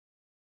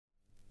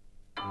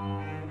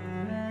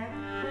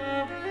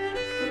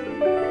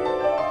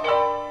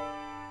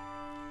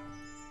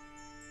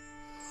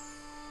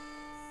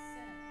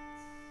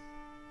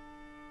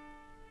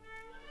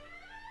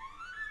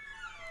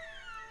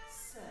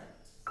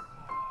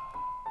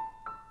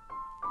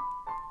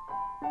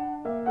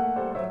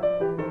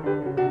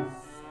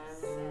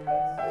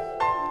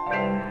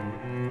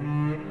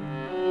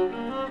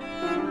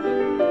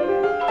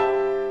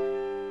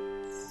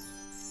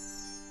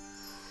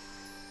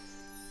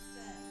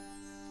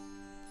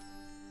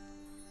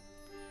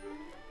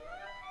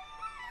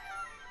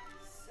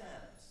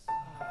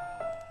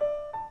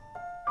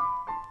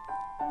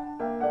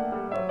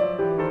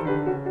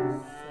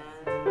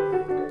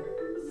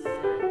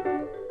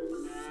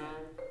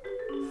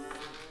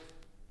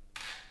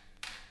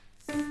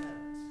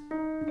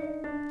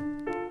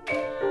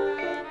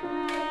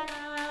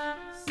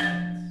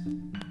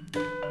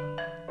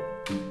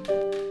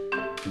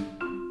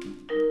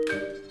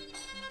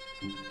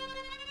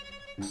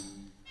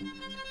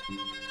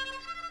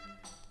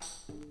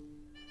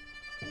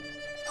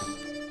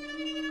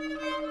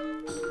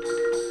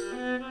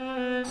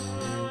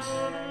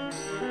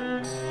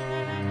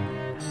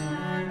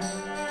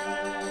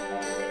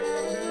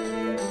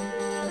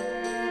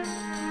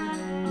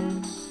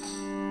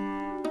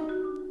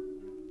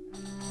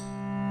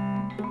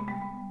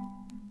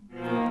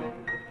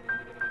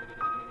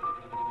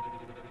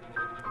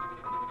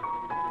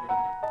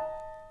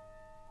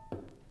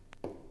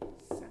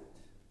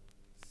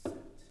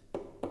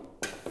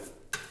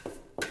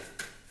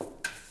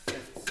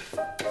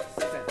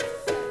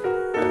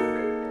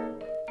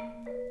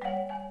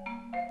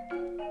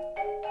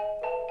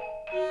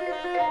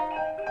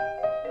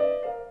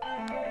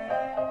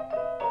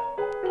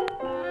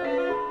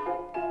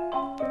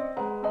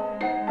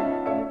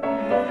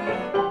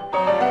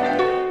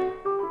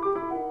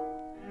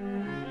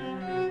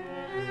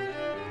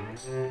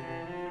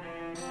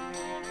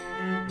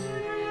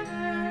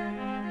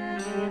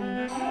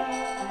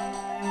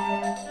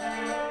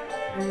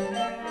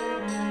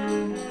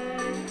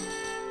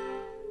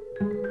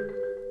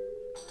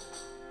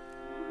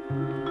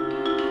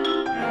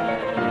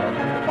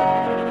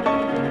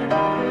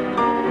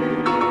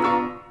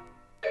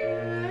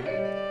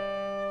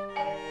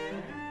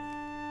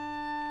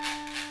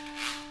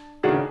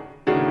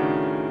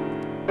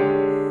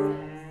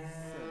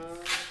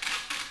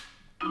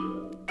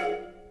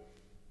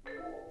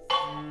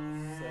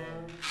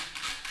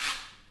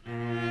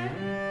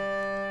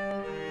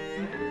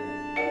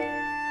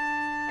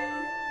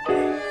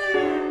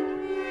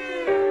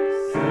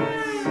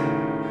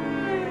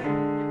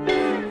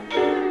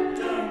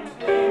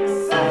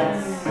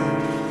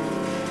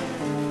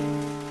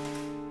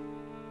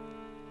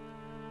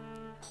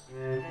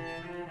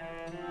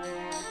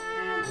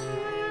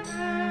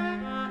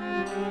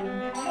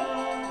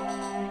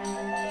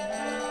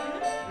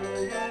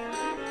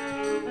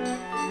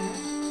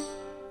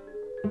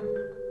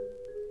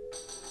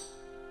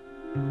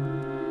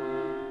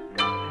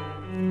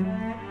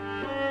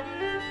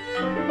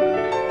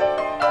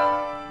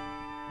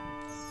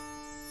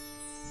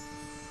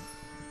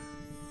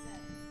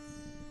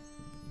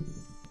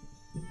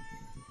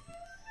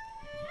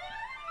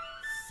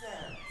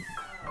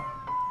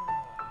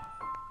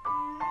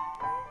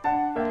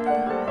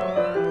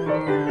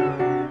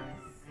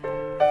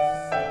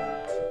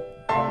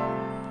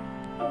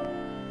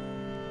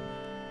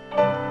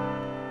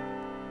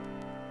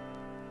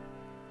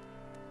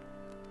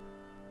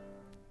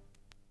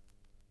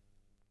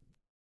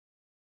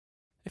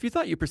If you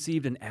thought you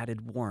perceived an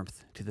added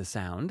warmth to the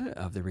sound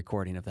of the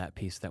recording of that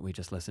piece that we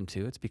just listened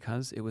to, it's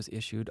because it was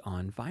issued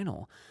on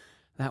vinyl.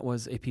 That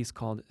was a piece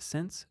called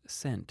Sense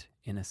Sent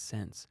in a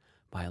Sense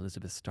by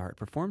Elizabeth Start,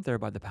 performed there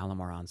by the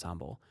Palomar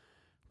Ensemble.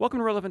 Welcome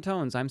to Relevant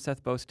Tones. I'm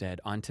Seth Bosted.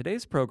 On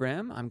today's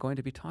program, I'm going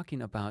to be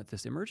talking about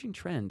this emerging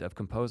trend of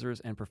composers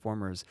and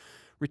performers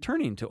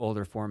returning to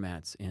older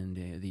formats in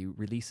the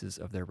releases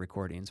of their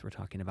recordings. We're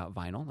talking about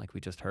vinyl, like we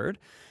just heard,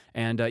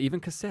 and even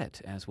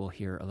cassette, as we'll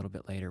hear a little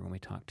bit later when we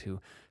talk to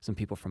some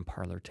people from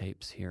Parlor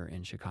Tapes here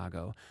in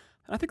Chicago.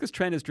 I think this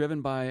trend is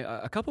driven by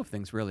a couple of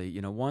things, really.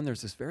 You know, one,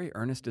 there's this very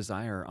earnest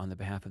desire on the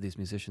behalf of these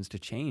musicians to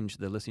change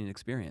the listening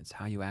experience,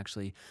 how you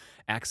actually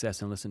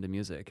access and listen to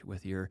music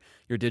with your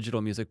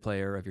digital music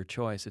player of your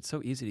choice. It's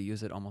so easy to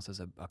use it almost as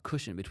a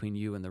cushion between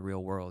you and the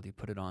real world. You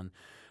put it on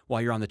while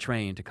you're on the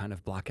train to kind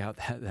of block out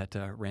that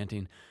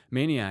ranting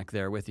maniac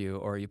there with you,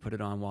 or you put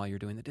it on while you're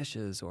doing the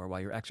dishes or while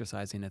you're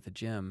exercising at the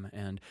gym.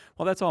 And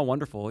while that's all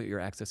wonderful,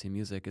 you're accessing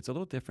music, it's a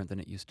little different than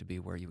it used to be,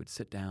 where you would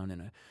sit down in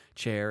a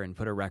chair and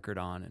put a record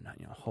on and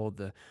hold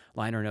the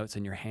liner notes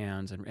in your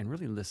hands and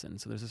really listen.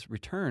 So there's this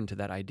return to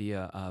that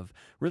idea of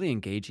really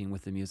engaging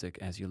with the music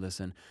as you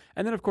listen.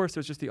 And then, of course,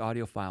 there's just the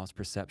audiophile's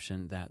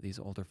perception that these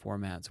older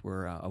formats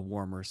were a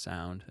warmer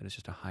sound, that it's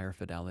just a higher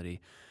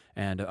fidelity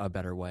and a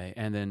better way.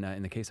 And then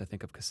in the case, I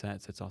think, of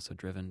cassettes, it's also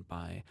driven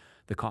by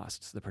the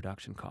costs, the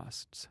production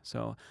costs.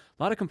 So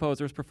a lot of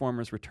composers,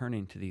 performers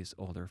returning to these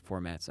older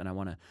formats. And I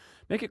want to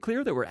make it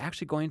clear that we're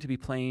actually going to be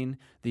playing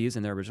these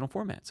in their original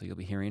format. So you'll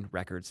be hearing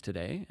records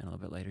today, and a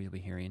little bit later you'll be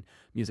hearing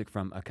music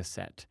from a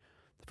cassette.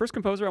 The first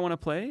composer I want to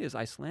play is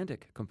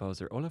Icelandic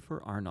composer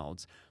Ólafur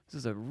Arnalds. This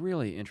is a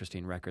really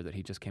interesting record that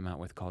he just came out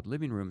with called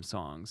Living Room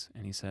Songs,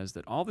 and he says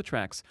that all the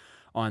tracks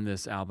on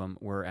this album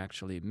were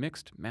actually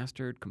mixed,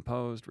 mastered,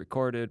 composed,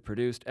 recorded,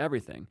 produced,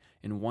 everything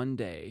in one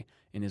day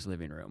in his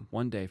living room,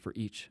 one day for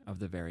each of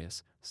the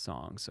various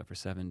songs. So for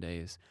 7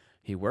 days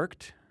he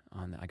worked.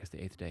 On the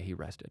 8th day he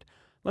rested.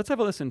 Let's have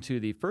a listen to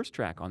the first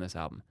track on this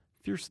album,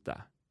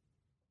 Fyrsta.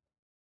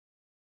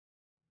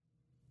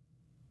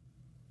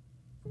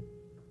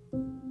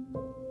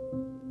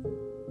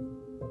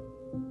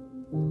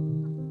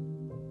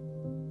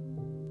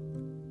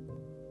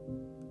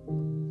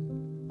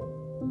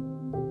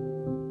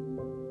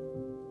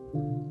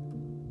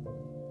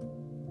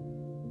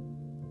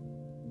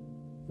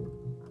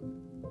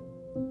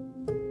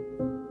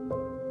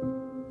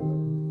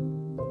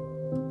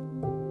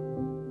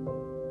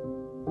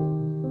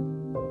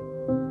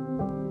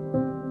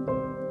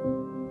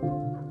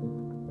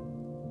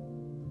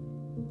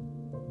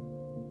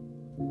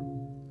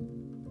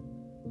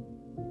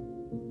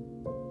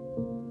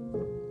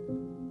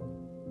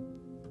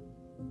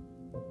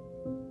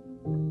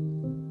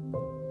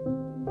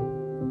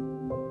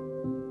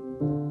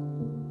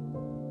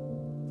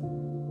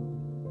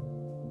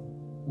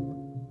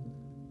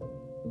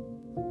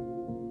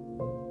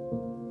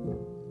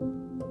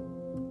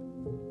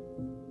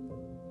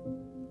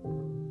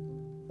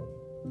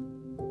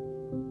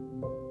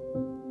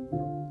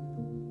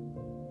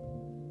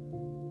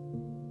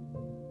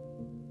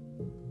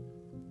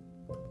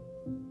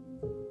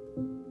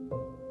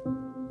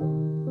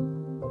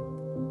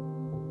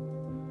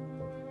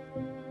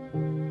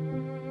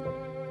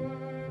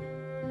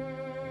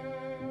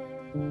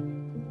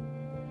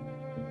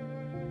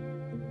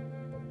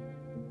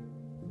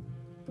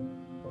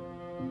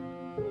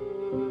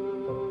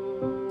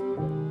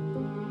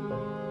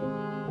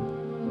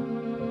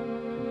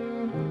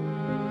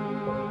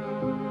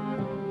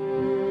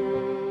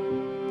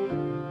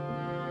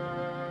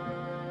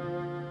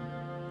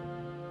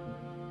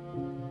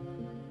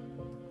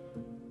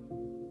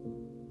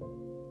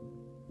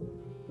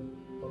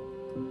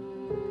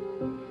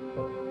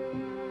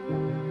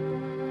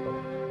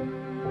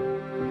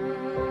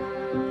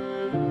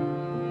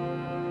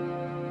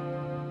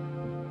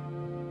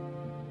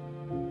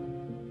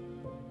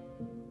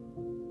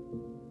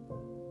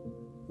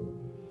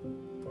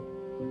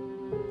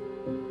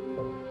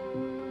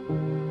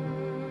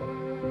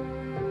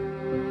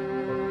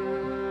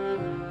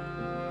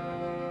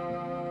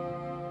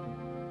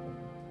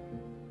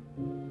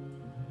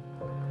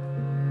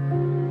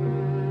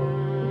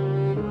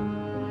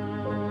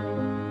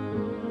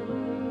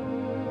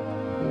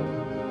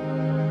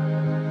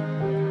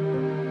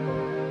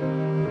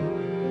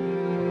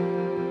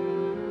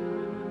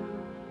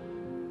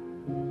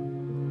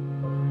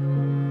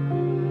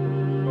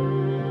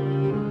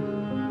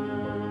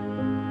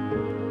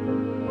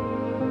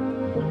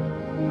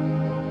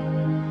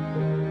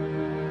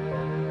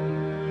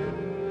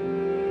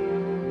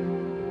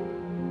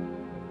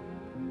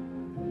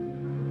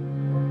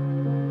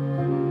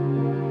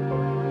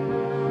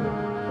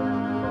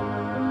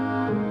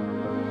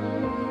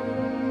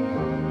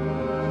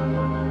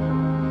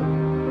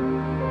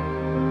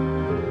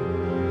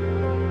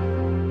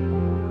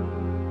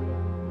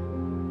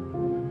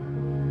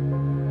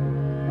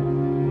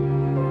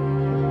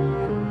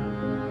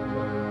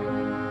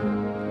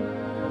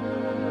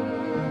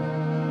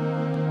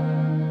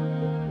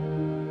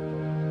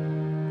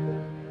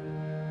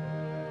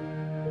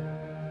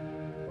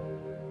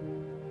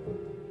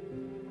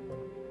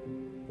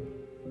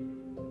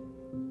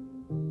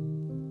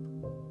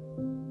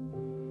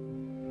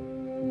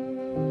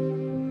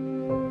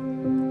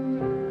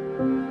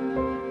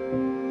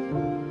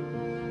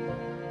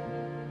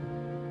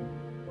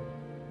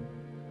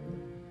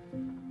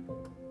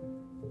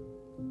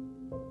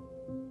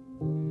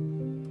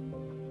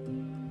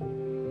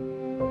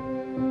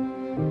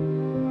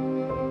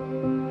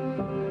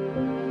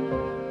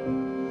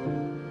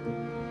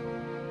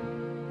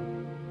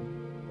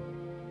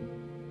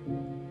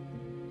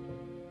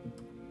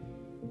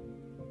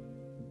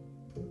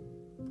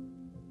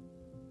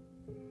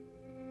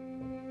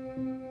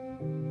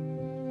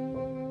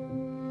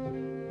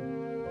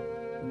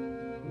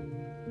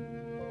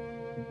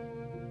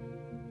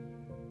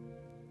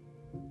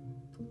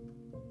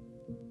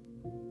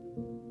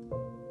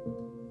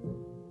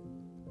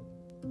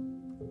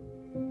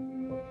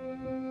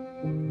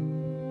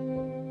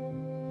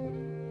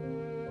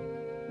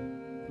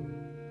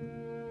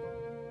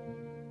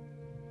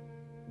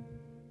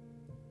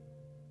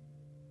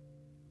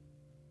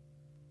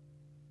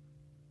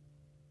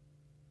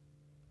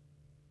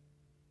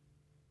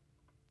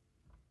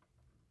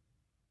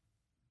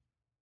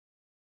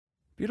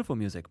 Beautiful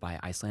music by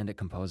Icelandic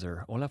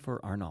composer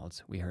Olafur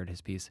Arnalds. We heard his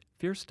piece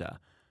Fyrsta.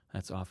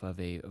 That's off of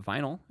a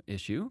vinyl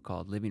issue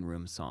called Living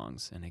Room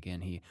Songs. And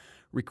again, he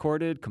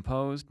recorded,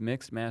 composed,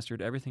 mixed,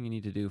 mastered everything you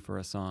need to do for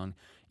a song,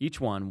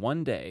 each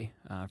one day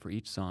for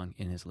each song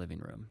in his living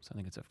room. So I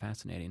think it's a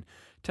fascinating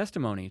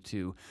testimony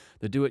to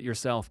the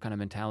do-it-yourself kind of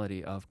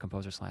mentality of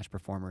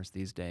composer/performers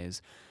these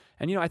days.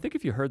 And, I think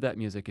if you heard that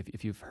music,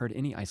 if you've heard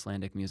any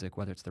Icelandic music,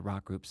 whether it's the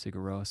rock group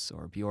Sigur Rós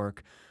or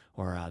Björk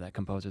or that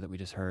composer that we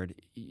just heard,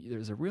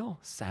 there's a real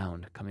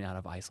sound coming out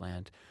of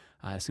Iceland.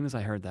 As soon as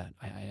I heard that,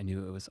 I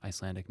knew it was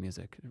Icelandic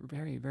music.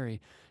 Very,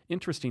 very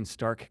interesting,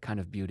 stark kind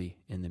of beauty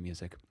in the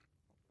music.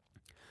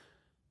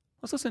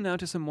 Let's listen now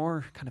to some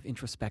more kind of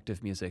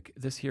introspective music.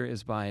 This here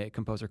is by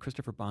composer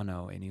Christopher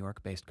Bono, a New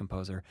York-based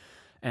composer.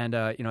 And,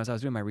 as I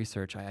was doing my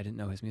research, I didn't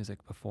know his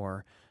music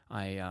before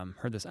I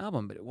heard this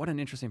album, but what an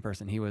interesting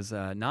person. He was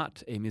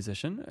not a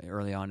musician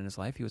early on in his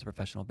life. He was a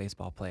professional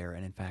baseball player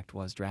and, in fact,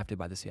 was drafted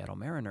by the Seattle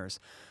Mariners,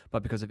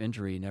 but because of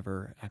injury,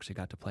 never actually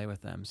got to play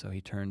with them. So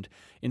he turned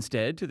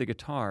instead to the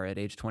guitar at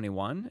age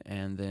 21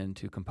 and then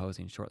to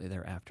composing shortly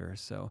thereafter.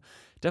 So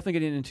definitely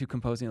getting into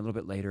composing a little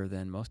bit later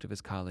than most of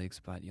his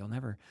colleagues, but you'll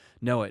never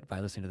know it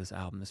by listening to this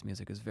album. This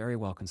music is very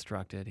well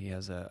constructed. He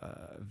has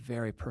a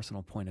very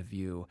personal point of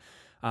view.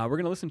 We're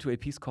going to listen to a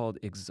piece called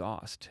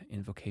Exhaust,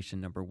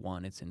 Invocation Number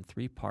 1. It's in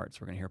 3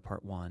 parts. We're going to hear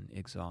part 1,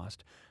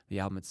 Exhaust. The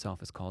album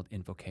itself is called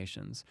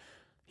Invocations.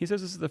 He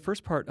says this is the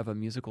first part of a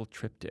musical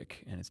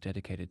triptych, and it's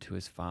dedicated to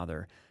his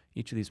father.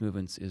 Each of these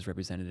movements is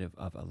representative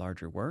of a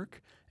larger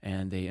work,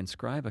 and they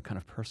inscribe a kind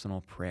of personal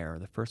prayer.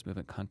 The first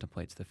movement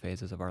contemplates the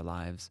phases of our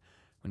lives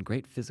when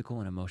great physical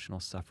and emotional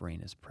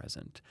suffering is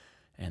present,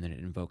 and then it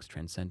invokes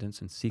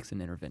transcendence and seeks an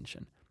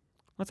intervention.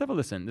 Let's have a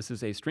listen. This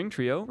is a string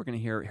trio. We're going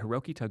to hear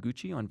Hiroki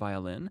Taguchi on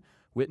violin,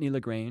 Whitney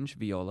LaGrange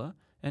viola,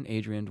 and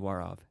Adrian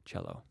Dwarov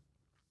cello.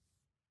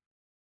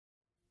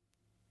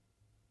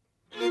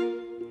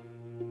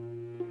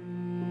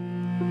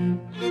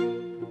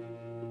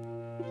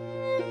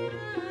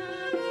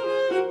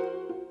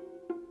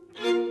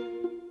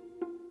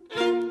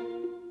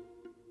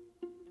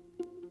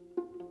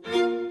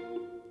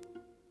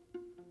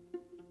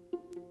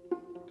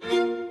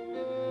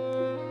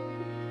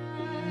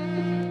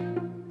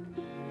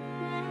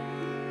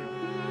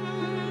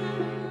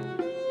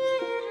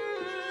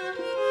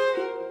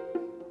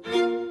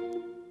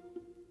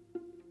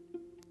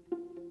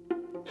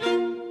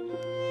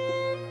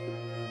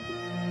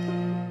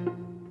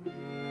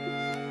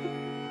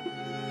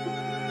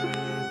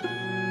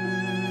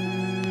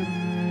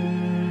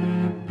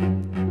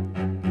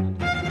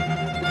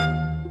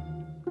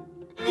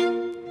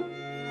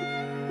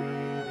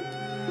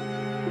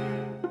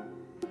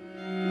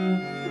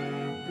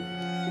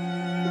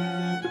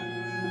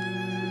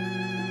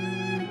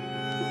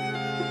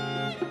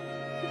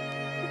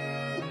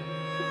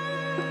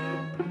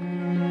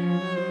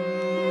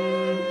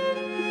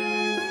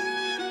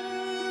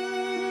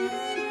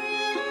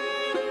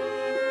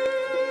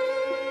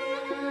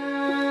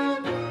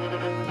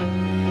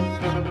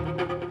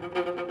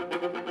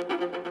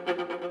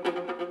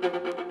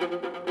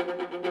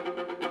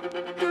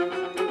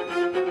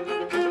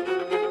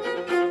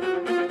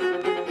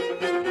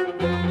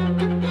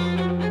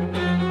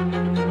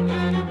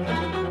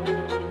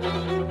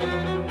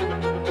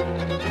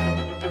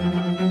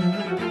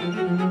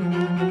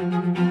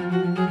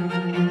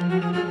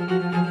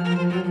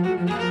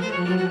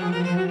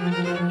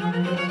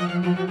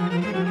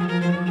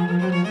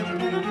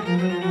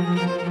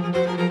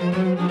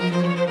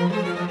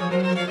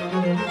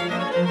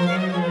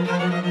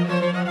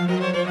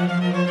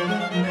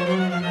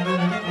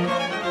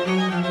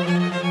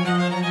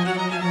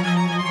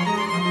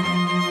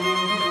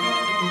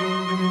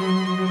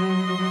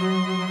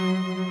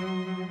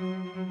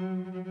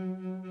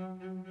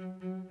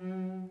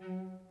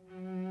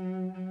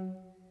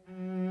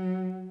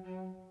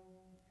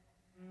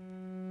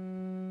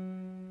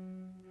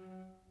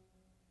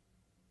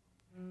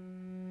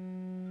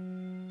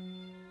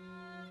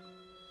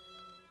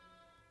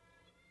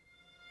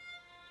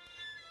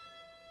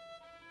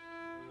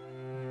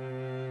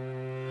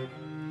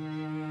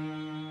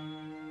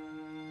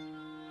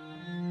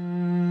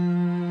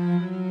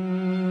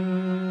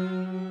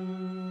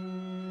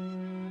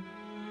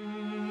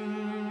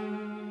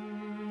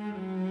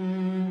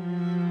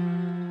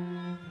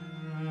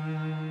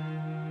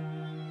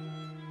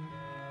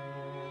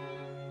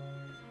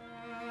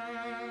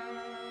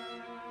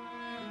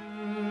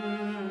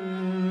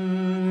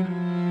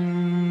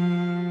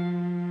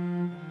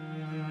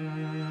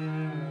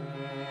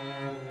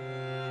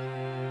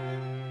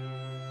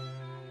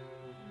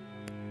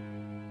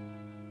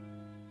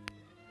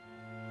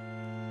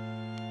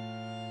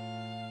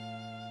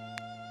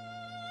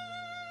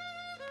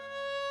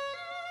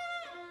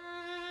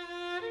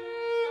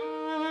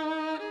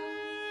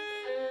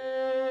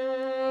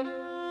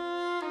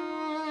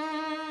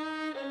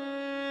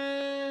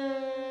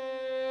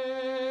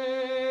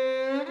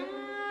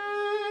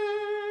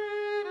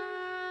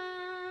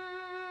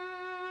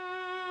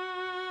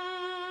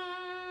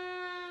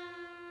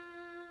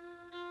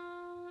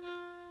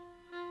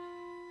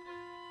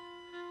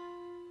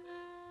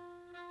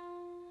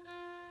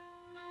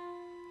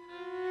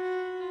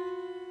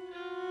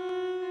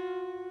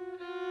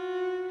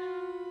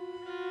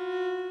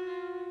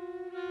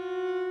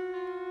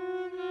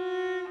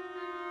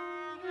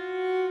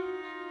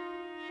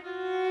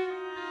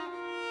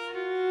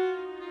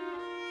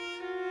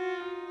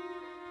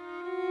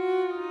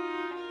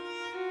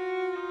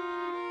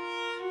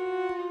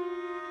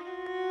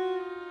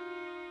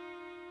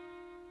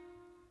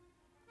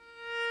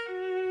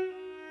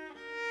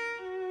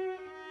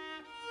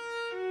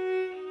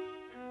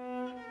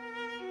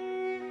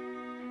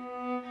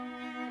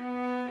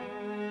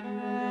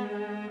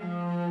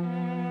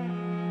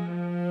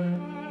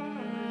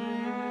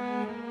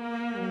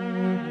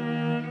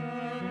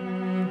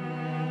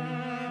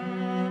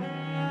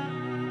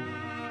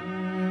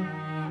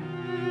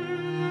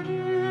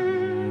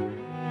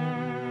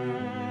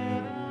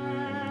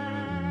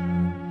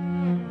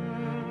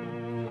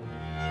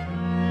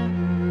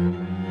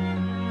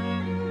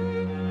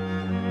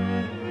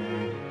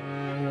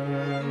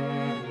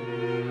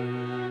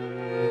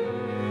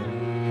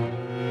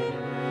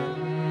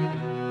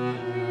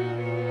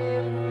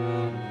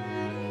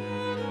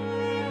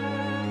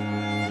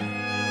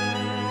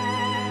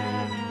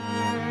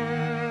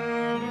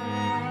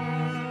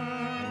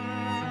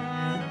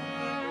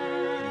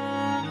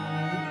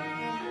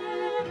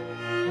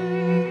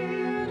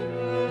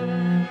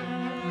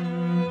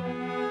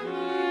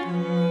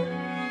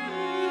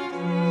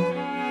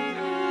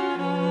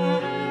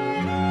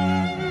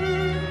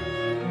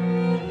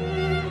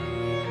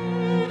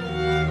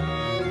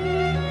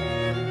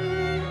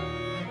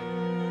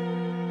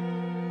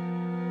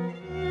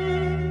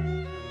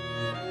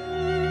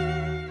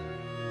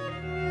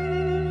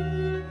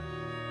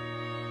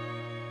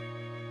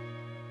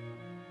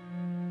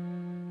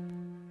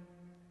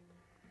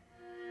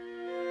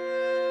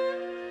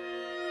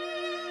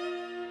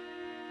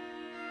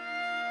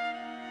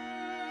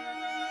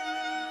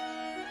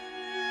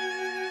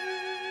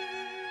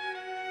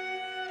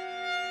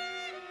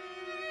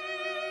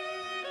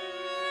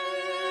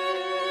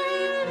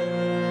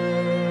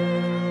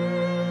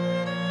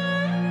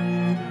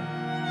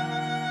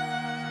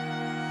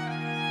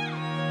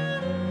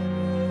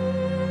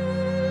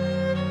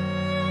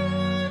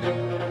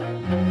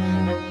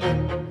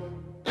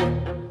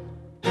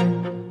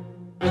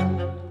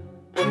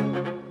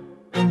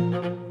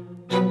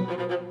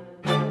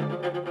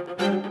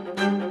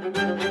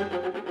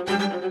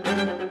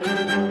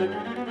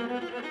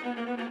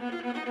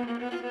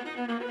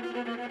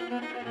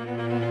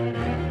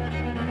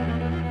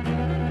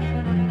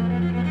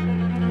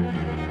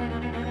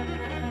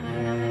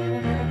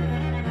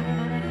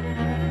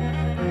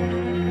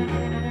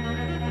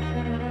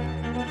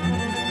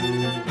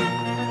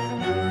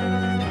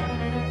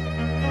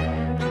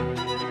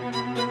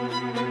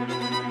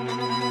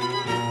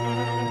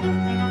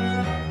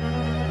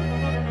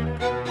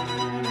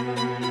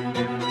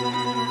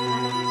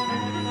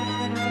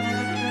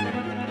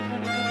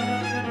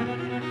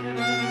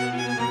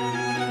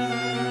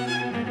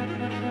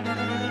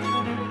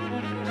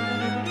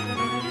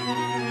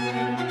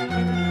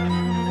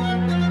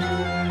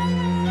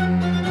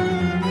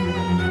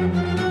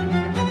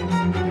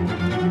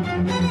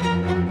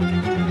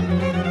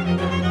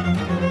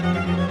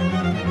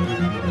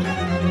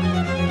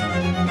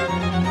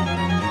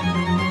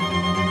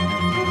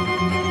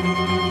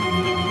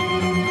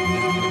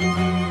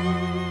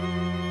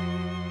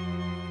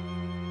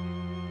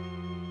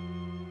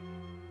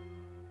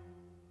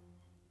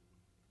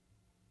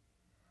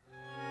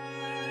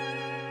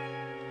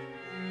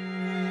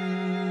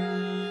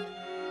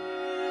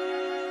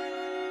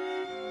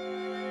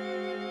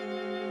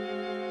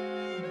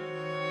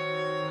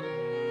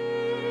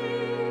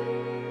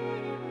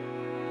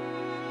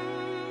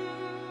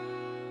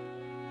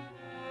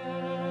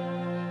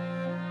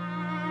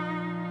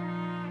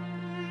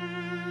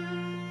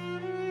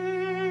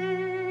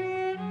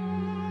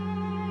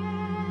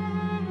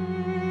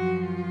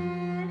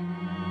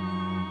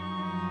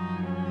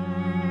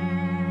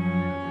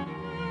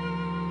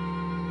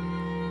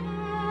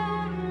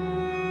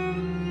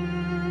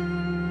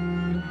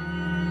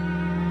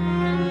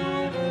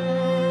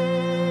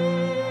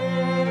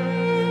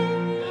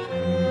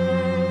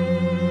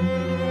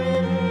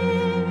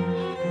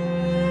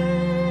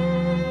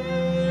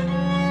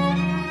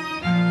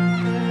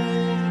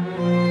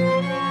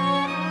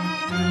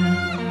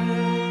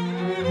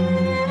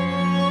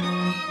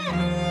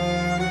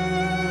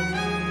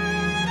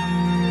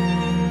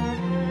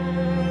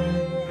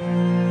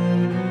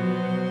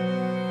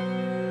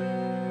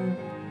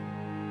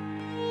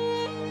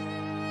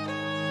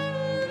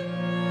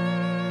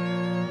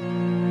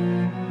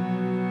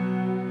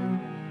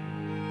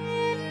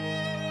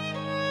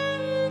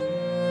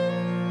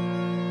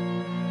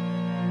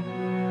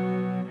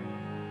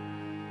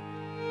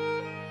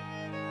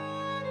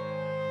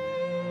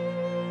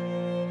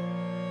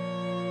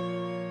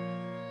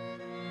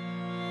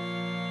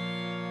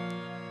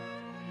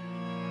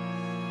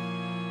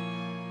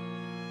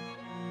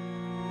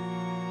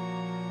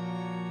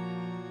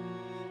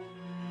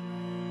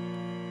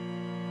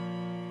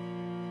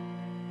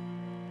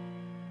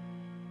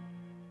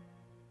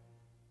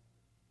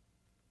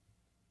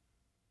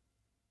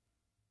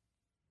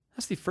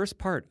 That's the first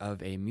part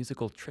of a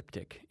musical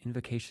triptych,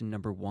 Invocation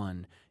Number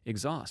 1,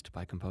 Exhaust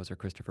by composer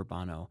Christopher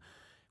Bono.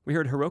 We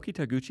heard Hiroki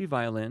Taguchi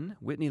violin,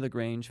 Whitney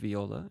LaGrange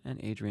viola, and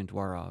Adrian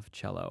Dwarov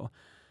cello.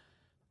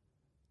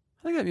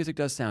 I think that music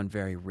does sound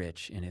very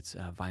rich in its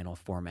vinyl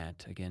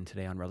format. Again,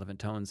 today on Relevant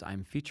Tones,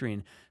 I'm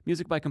featuring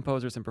music by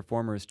composers and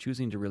performers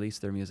choosing to release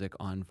their music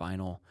on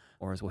vinyl,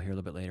 or as we'll hear a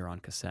little bit later, on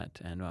cassette.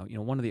 And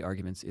one of the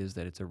arguments is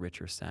that it's a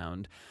richer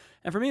sound.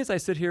 And for me, as I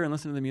sit here and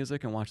listen to the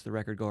music and watch the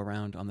record go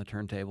around on the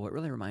turntable, it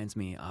really reminds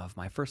me of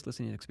my first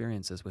listening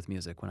experiences with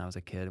music when I was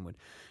a kid and would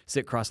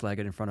sit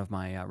cross-legged in front of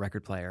my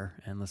record player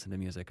and listen to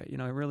music. It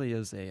really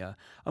is a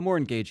more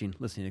engaging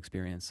listening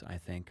experience, I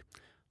think.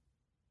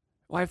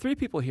 Well, I have 3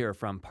 people here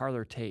from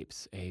Parlor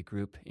Tapes, a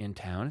group in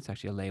town. It's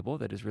actually a label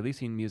that is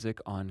releasing music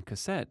on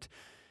cassette.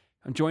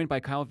 I'm joined by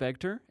Kyle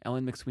Vegter,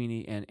 Ellen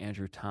McSweeney, and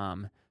Andrew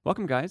Tom.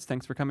 Welcome, guys.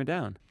 Thanks for coming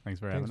down. Thanks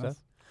for having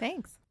us.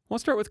 Thanks. We'll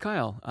start with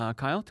Kyle.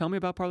 Kyle, tell me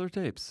about Parlor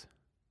Tapes.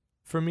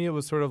 For me, it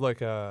was sort of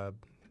like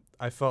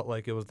I felt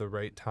like it was the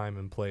right time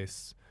and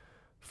place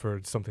for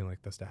something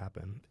like this to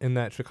happen. In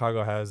that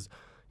Chicago has,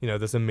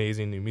 this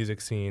amazing new music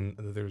scene.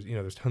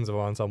 There's tons of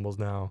ensembles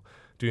now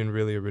doing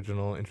really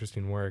original,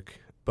 interesting work,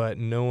 but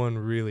no one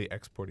really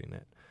exporting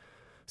it.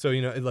 So,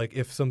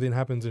 if something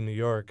happens in New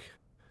York,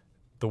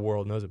 the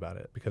world knows about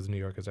it because New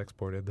York is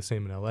exported. The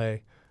same in LA.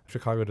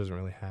 Chicago doesn't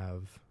really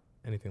have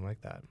anything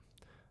like that.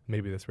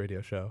 Maybe this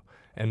radio show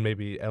and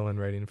maybe Ellen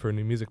writing for a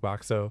new music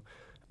box. So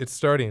it's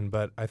starting,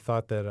 but I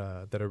thought that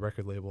a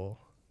record label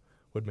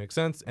would make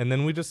sense. And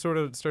then we just sort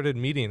of started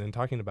meeting and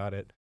talking about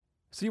it.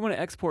 So you want to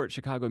export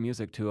Chicago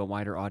music to a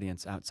wider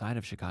audience outside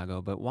of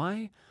Chicago, but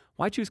why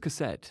choose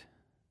cassette?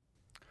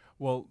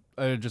 Well,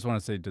 I just want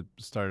to say to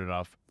start it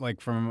off, like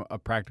from a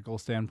practical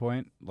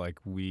standpoint, like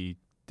we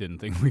didn't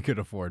think we could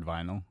afford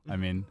vinyl. I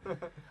mean,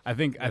 I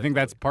think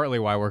that's partly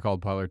why we're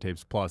called Parlor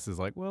Tapes Plus is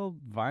like, well,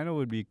 vinyl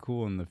would be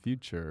cool in the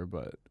future,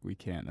 but we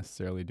can't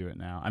necessarily do it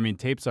now. I mean,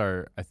 tapes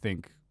are, I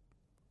think,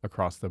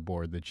 across the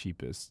board the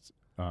cheapest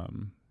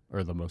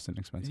or the most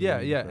inexpensive. Yeah,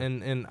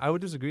 and I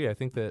would disagree. I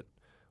think that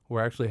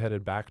we're actually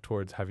headed back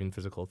towards having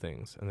physical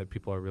things and that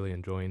people are really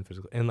enjoying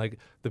physical. And like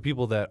the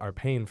people that are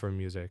paying for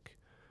music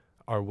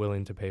are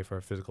willing to pay for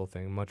a physical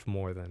thing much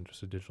more than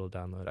just a digital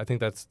download. I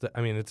think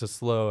it's a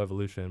slow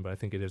evolution, but I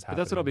think it is happening.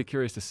 But that's what I'll be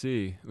curious to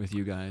see with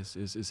you guys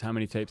is how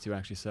many tapes you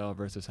actually sell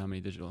versus how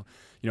many digital.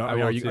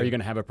 Are you going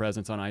to have a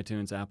presence on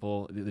iTunes,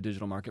 Apple, the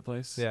digital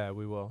marketplace? Yeah,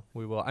 we will.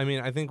 I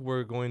mean, I think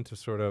we're going to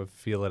sort of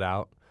feel it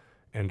out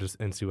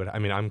and see what. I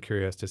mean, I'm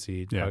curious to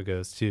see how it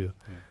goes too.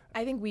 Yeah.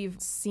 I think we've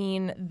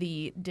seen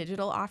the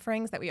digital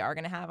offerings that we are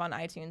going to have on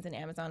iTunes and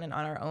Amazon and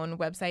on our own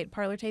website,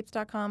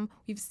 parlortapes.com.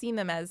 We've seen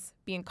them as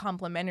being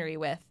complementary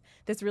with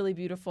this really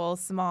beautiful,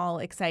 small,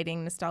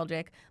 exciting,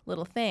 nostalgic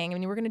little thing. I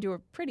mean, we're going to do a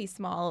pretty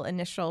small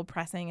initial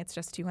pressing. It's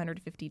just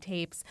 250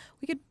 tapes.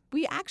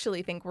 We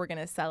actually think we're going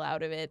to sell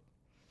out of it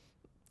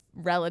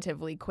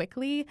relatively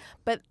quickly,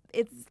 but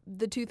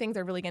the two things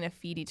are really going to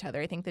feed each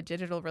other. I think the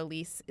digital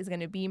release is going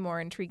to be more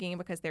intriguing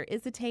because there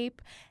is a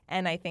tape,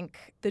 and I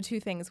think the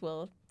two things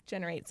will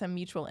generate some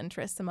mutual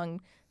interest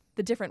among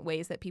the different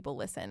ways that people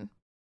listen.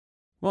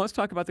 Well, let's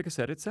talk about the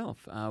cassette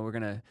itself. We're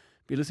going to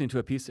be listening to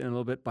a piece in a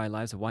little bit by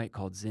Liza White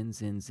called Zin,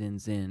 Zin, Zin,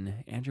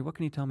 Zin. Andrew, what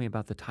can you tell me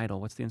about the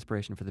title? What's the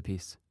inspiration for the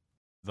piece?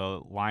 The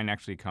line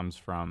actually comes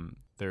from,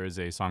 there is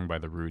a song by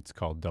The Roots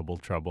called Double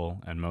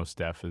Trouble, and Mos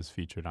Def is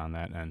featured on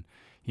that, and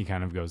he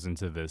kind of goes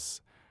into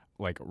this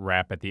like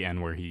rap at the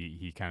end where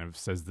he kind of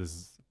says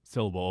this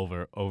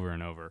syllable over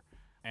and over.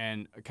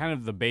 And kind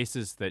of the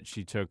basis that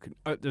she took,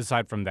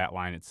 aside from that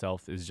line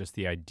itself, is just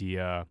the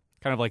idea,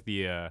 kind of like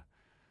the,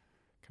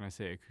 can I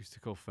say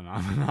acoustical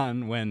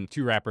phenomenon, when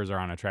two rappers are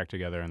on a track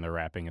together and they're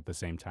rapping at the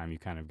same time, you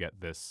kind of get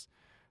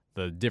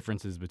the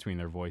differences between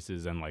their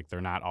voices and like they're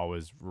not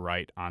always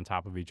right on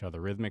top of each other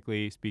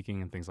rhythmically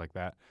speaking and things like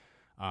that.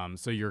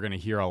 So you're going to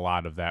hear a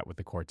lot of that with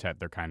the quartet.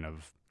 They're kind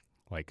of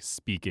like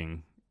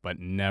speaking, but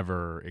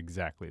never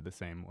exactly the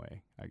same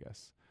way, I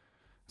guess.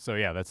 So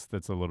yeah, that's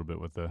a little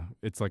bit with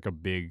it's like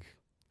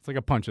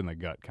a punch in the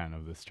gut kind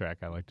of this track.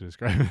 I like to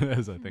describe it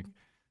as, I think.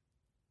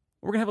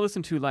 We're going to have a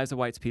listen to Liza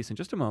White's piece in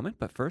just a moment,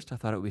 but first I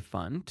thought it would be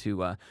fun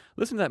to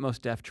listen to that Mos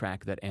Def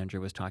track that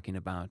Andrew was talking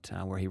about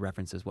where he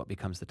references what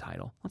becomes the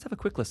title. Let's have a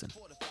quick listen.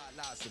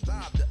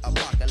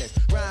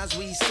 Rhymes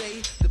we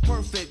say, the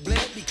perfect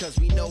blend, because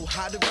we know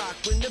how to rock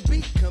when the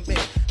beat come in.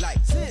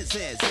 Like zin,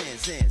 zin, zin,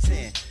 zin,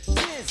 zin,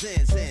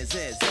 zin, zin, zin,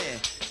 zin, zin,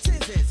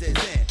 zin, zin,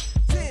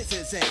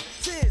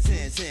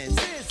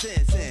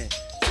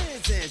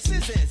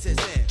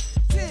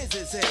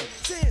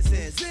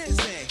 zin,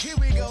 zin. Here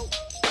we go.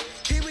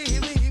 Here we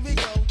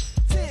go.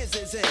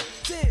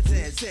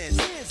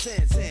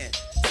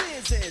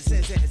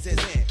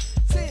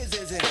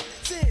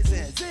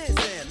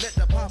 Let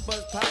the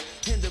poppers pop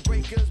and the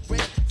breakers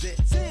break.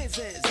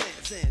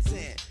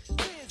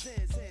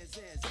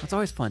 it's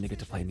always fun to get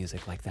to play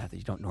music like that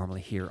you don't normally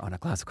hear on a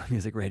classical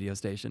music radio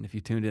station. If you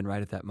tuned in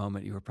right at that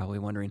moment, you were probably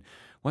wondering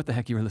what the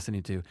heck you were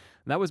listening to.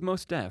 That was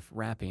Mos Def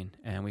rapping,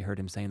 and we heard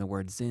him saying the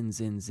word zin,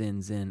 zin,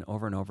 zin, zin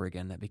over and over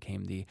again. That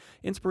became the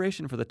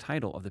inspiration for the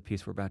title of the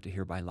piece we're about to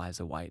hear by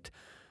Liza White.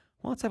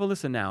 Well, let's have a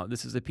listen now.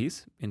 This is a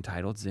piece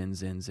entitled Zin,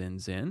 Zin, Zin,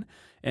 Zin.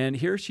 And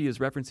here she is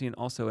referencing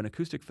also an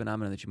acoustic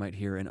phenomenon that you might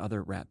hear in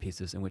other rap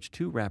pieces in which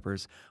two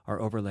rappers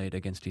are overlaid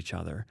against each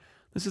other.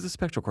 This is the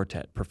Spectral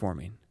Quartet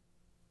performing.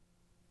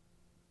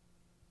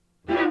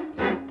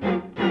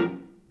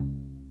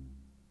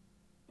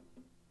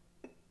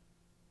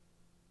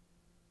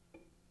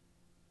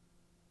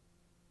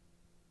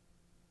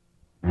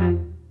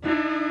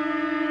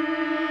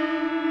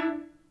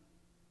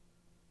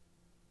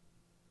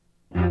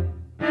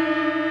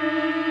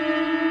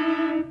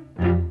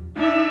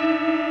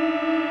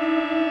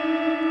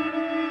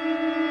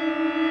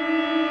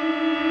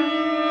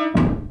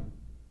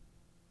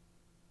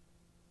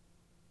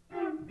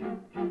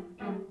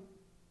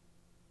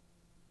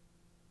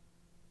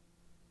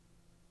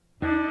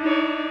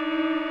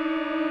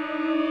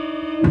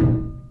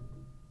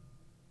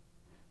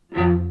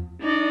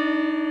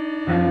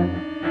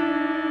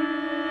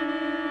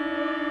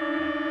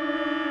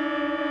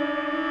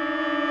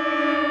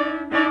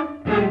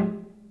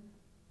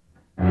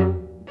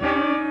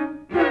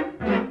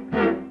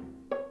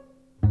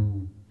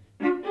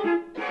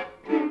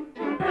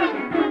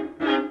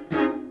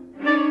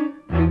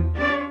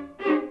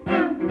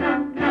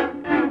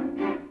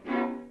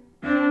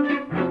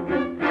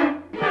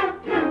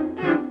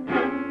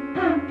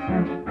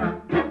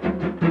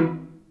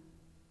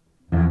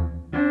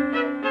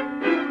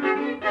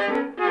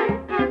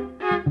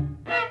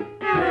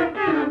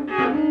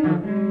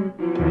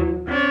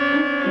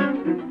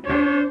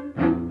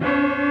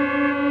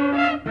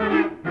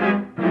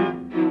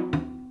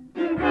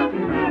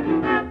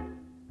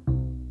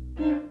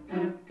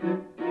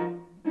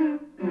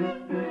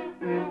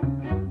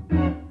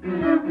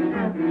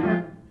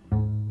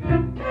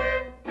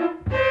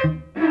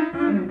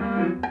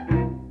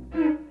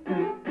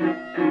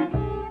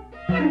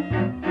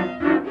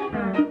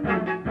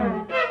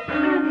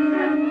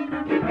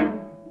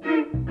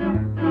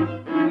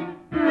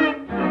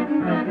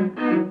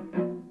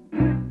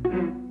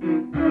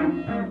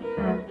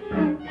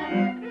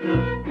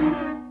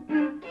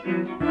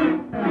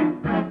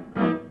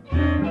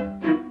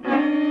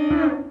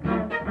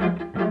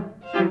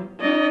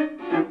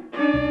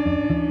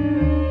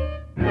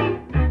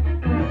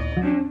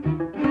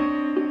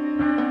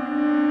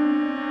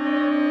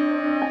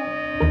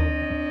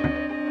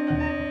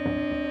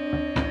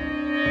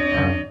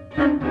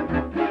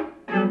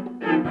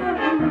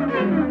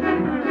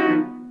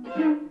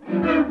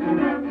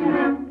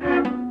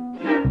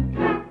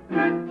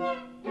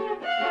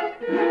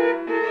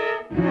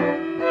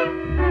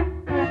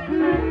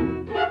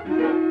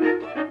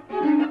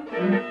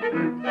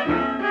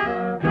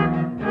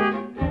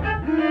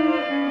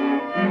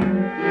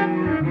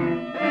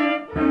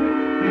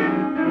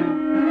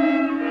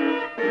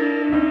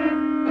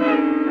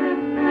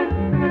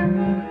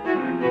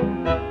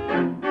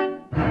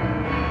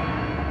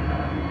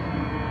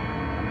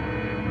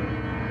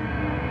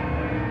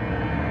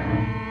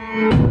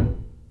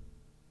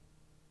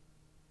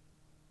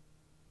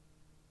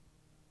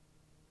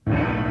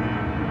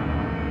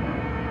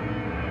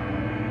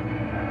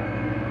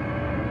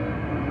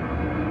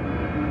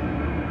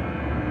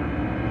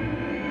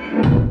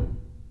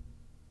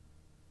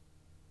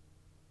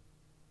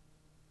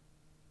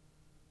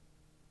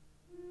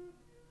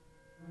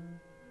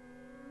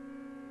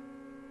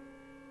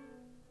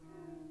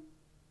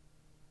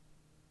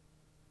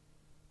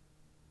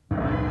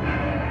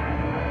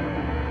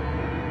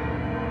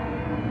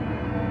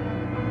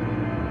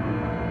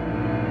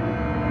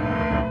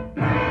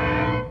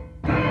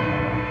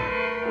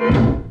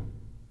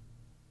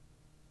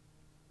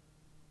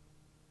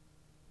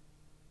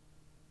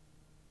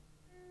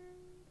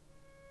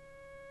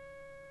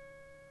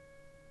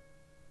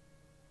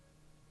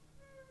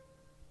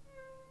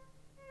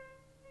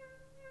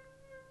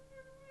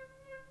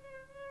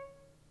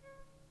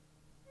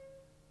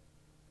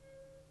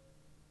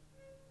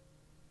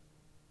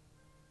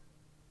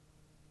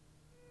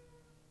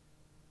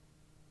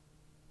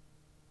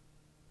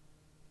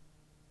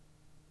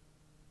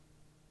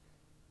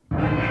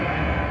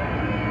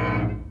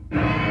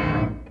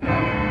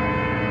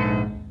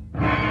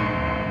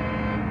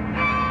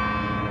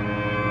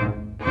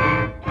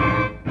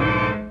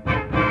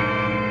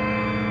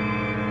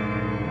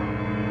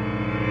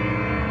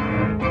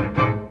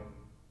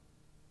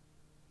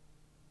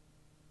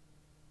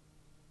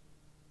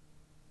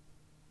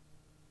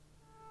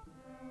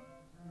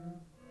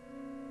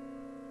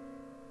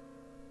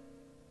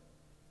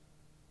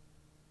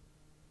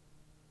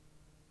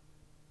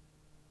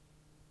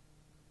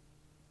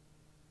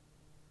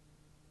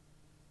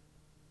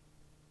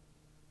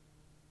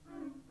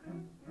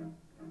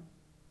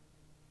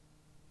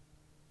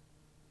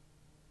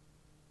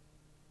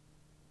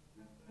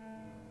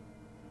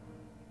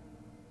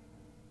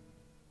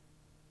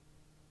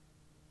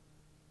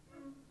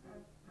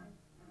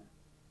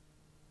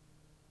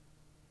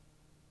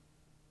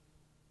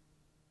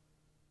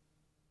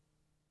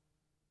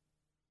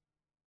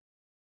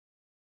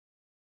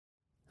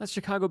 That's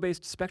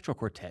Chicago-based Spectral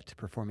Quartet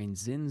performing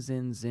Zin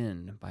Zin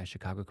Zin by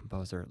Chicago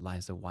composer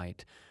Liza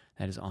White.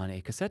 That is on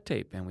a cassette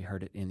tape, and we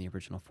heard it in the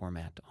original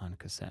format on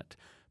cassette,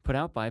 put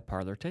out by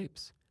Parlor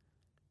Tapes.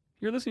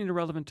 You're listening to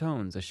Relevant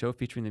Tones, a show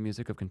featuring the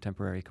music of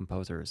contemporary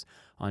composers.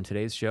 On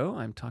today's show,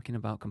 I'm talking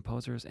about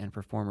composers and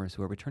performers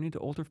who are returning to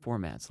older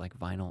formats like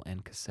vinyl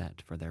and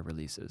cassette for their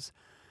releases.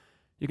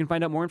 You can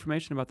find out more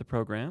information about the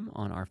program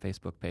on our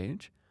Facebook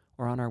page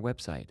or on our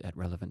website at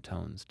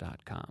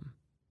relevanttones.com.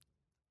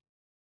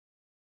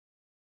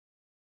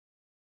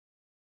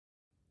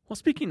 Well,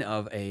 speaking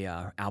of a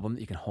album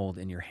that you can hold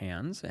in your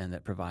hands and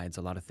that provides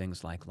a lot of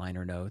things like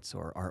liner notes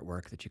or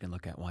artwork that you can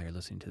look at while you're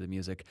listening to the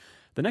music,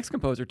 the next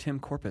composer, Tim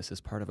Corpus,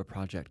 is part of a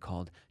project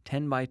called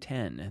 10 by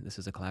 10. This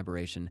is a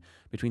collaboration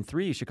between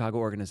 3 Chicago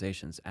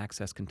organizations,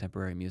 Access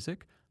Contemporary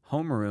Music,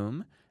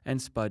 Homeroom,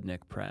 and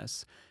Spudnik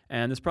Press.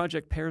 And this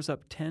project pairs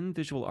up 10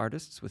 visual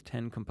artists with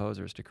 10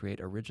 composers to create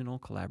original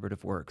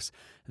collaborative works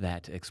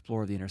that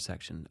explore the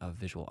intersection of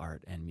visual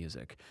art and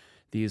music.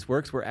 These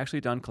works were actually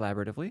done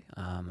collaboratively.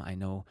 I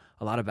know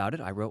a lot about it.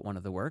 I wrote one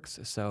of the works.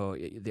 So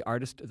the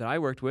artist that I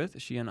worked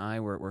with, she and I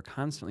were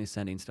constantly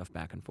sending stuff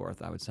back and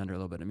forth. I would send her a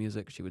little bit of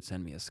music. She would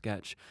send me a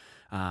sketch.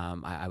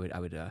 I would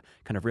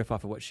kind of riff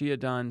off of what she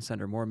had done,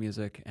 send her more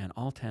music, and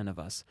all 10 of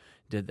us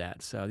did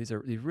that. So these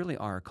really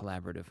are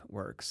collaborative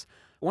works.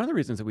 One of the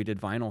reasons that we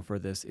did vinyl for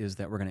this is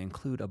that we're going to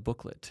include a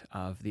booklet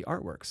of the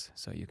artworks.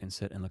 So you can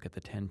sit and look at the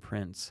 10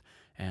 prints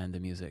and the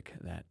music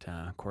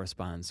that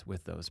corresponds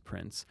with those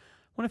prints.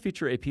 I want to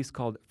feature a piece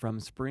called From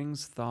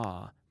Spring's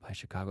Thaw by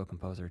Chicago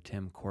composer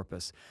Tim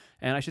Corpus.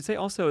 And I should say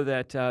also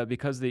that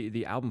because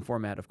the album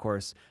format, of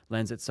course,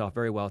 lends itself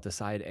very well to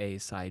side A,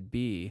 side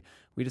B,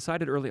 we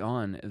decided early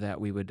on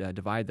that we would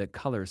divide the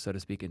colors, so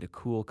to speak, into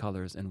cool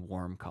colors and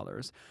warm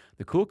colors.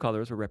 The cool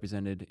colors were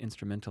represented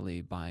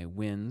instrumentally by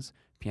winds,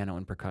 piano,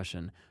 and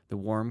percussion. The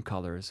warm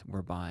colors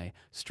were by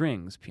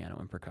strings, piano,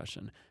 and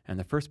percussion. And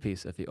the first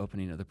piece at the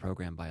opening of the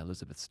program by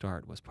Elizabeth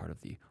Start was part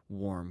of the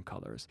warm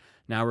colors.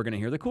 Now we're going to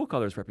hear the cool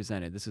colors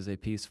represented. This is a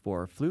piece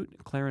for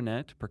flute,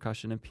 clarinet,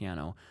 percussion, and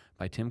piano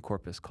by Tim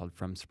Corpus called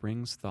From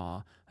Spring's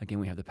Thaw. Again,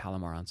 we have the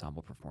Palomar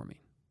Ensemble performing.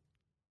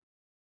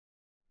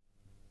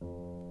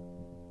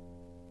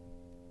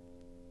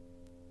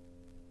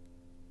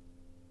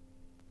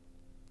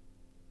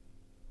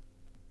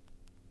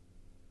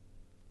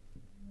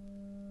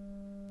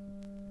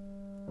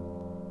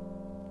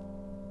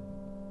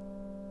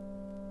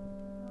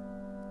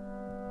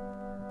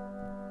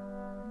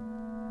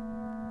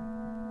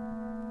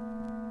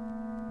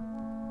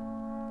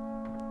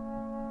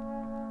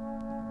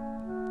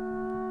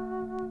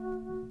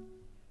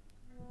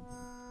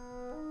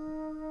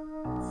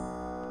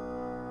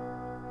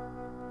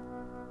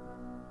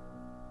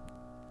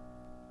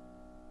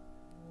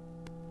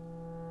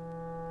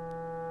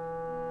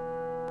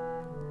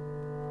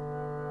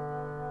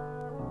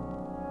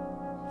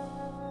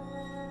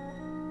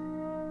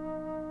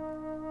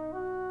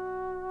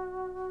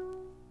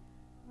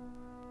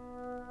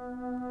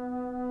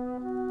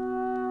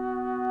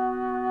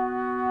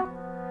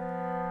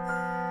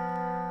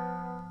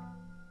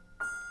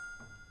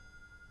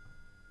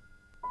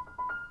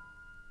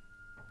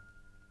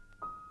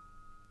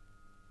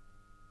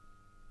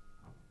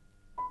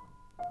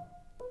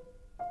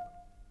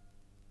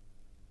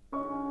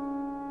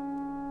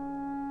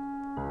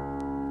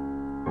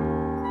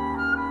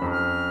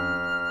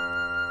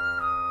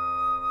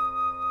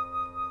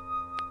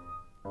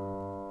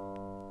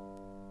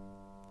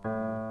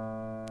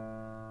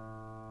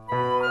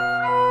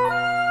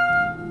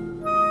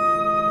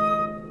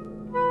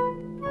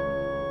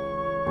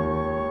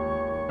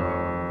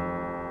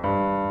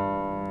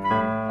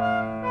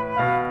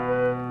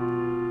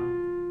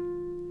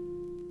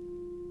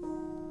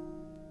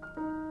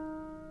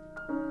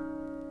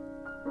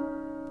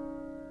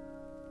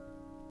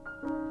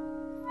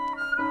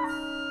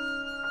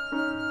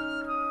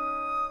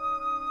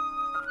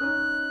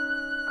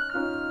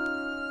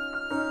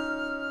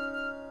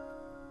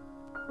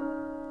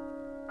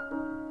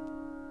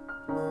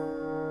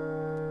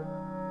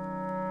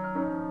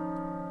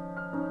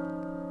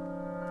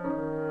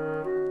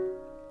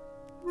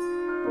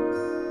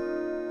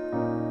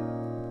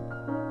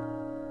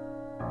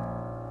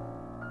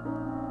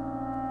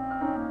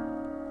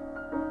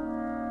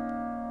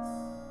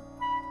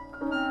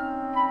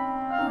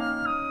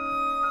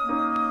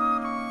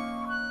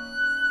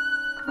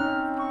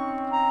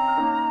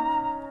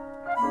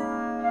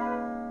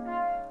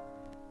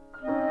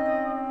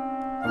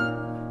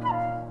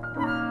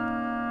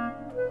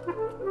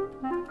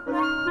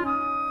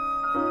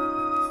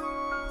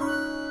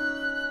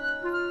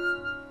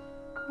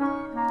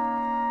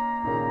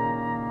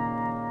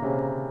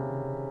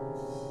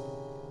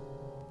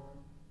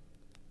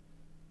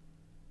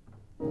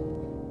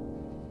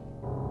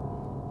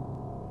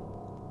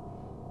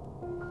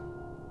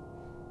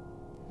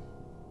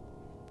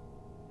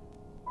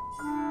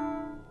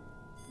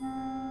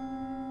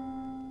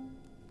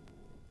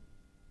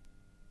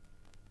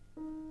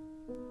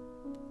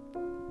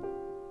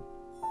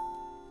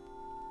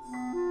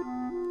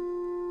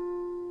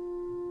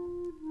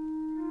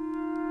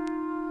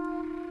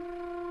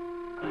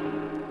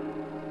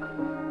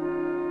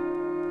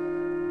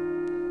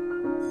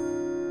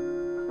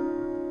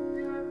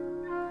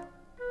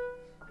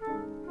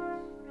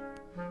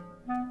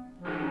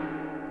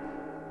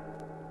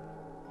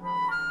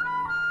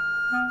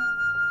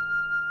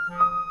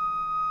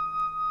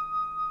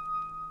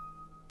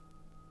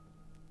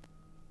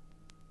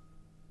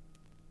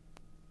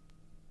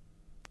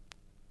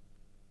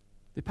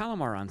 The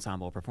Palomar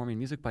Ensemble performing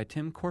music by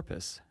Tim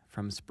Corpus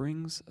from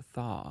Spring's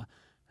Thaw.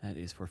 That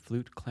is for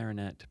flute,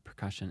 clarinet,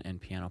 percussion,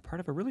 and piano. Part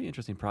of a really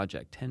interesting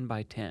project, 10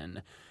 by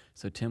 10.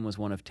 So Tim was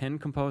one of 10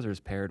 composers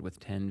paired with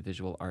 10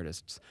 visual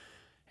artists.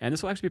 And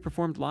this will actually be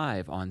performed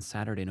live on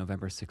Saturday,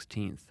 November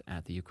 16th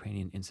at the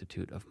Ukrainian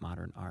Institute of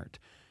Modern Art.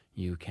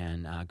 You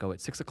can go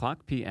at 6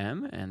 o'clock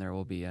p.m., and there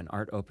will be an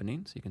art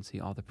opening, so you can see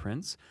all the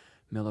prints,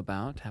 mill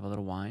about, have a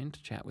little wine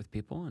to chat with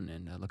people,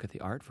 and look at the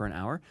art for an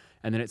hour.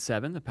 And then at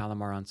 7, the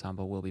Palomar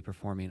Ensemble will be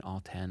performing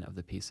all 10 of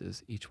the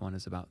pieces. Each one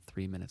is about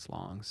 3 minutes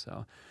long,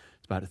 so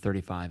it's about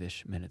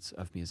 35-ish minutes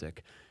of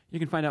music. You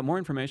can find out more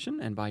information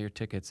and buy your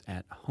tickets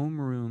at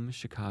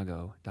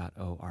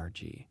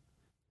homeroomchicago.org.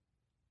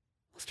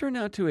 Let's turn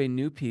now to a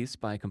new piece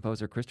by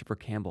composer Christopher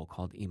Campbell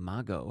called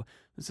Imago.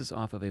 This is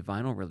off of a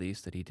vinyl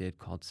release that he did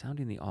called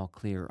Sounding the All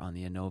Clear on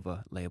the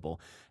Innova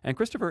label. And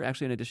Christopher,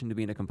 actually, in addition to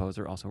being a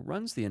composer, also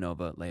runs the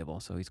Innova label,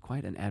 so he's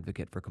quite an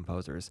advocate for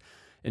composers.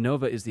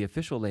 Innova is the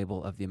official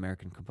label of the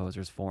American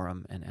Composers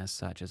Forum, and as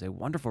such is a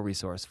wonderful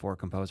resource for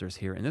composers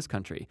here in this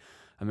country,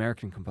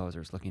 American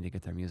composers looking to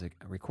get their music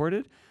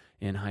recorded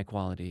in high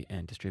quality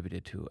and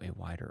distributed to a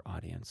wider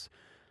audience.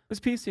 This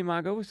piece,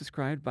 Imago, was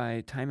described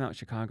by Time Out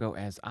Chicago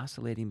as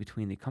oscillating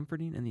between the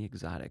comforting and the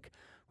exotic,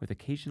 with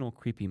occasional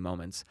creepy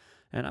moments.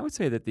 And I would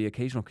say that the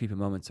occasional creepy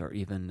moments are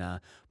even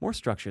more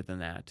structured than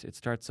that. It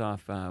starts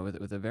off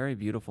with a very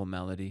beautiful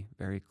melody,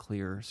 very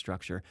clear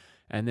structure,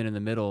 and then in the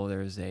middle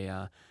there's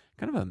a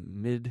kind of a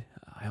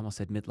I almost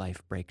said midlife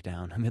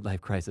breakdown, a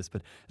midlife crisis,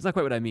 but it's not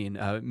quite what I mean.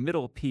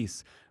 Middle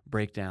piece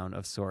breakdown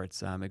of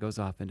sorts. It goes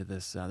off into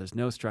this, there's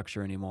no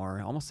structure anymore.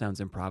 It almost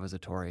sounds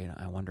improvisatory, and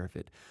I wonder if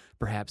it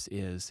perhaps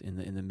is in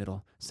the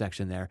middle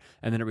section there.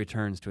 And then it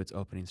returns to its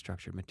opening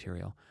structured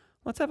material.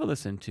 Let's have a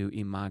listen to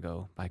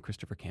Imago by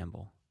Christopher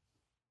Campbell.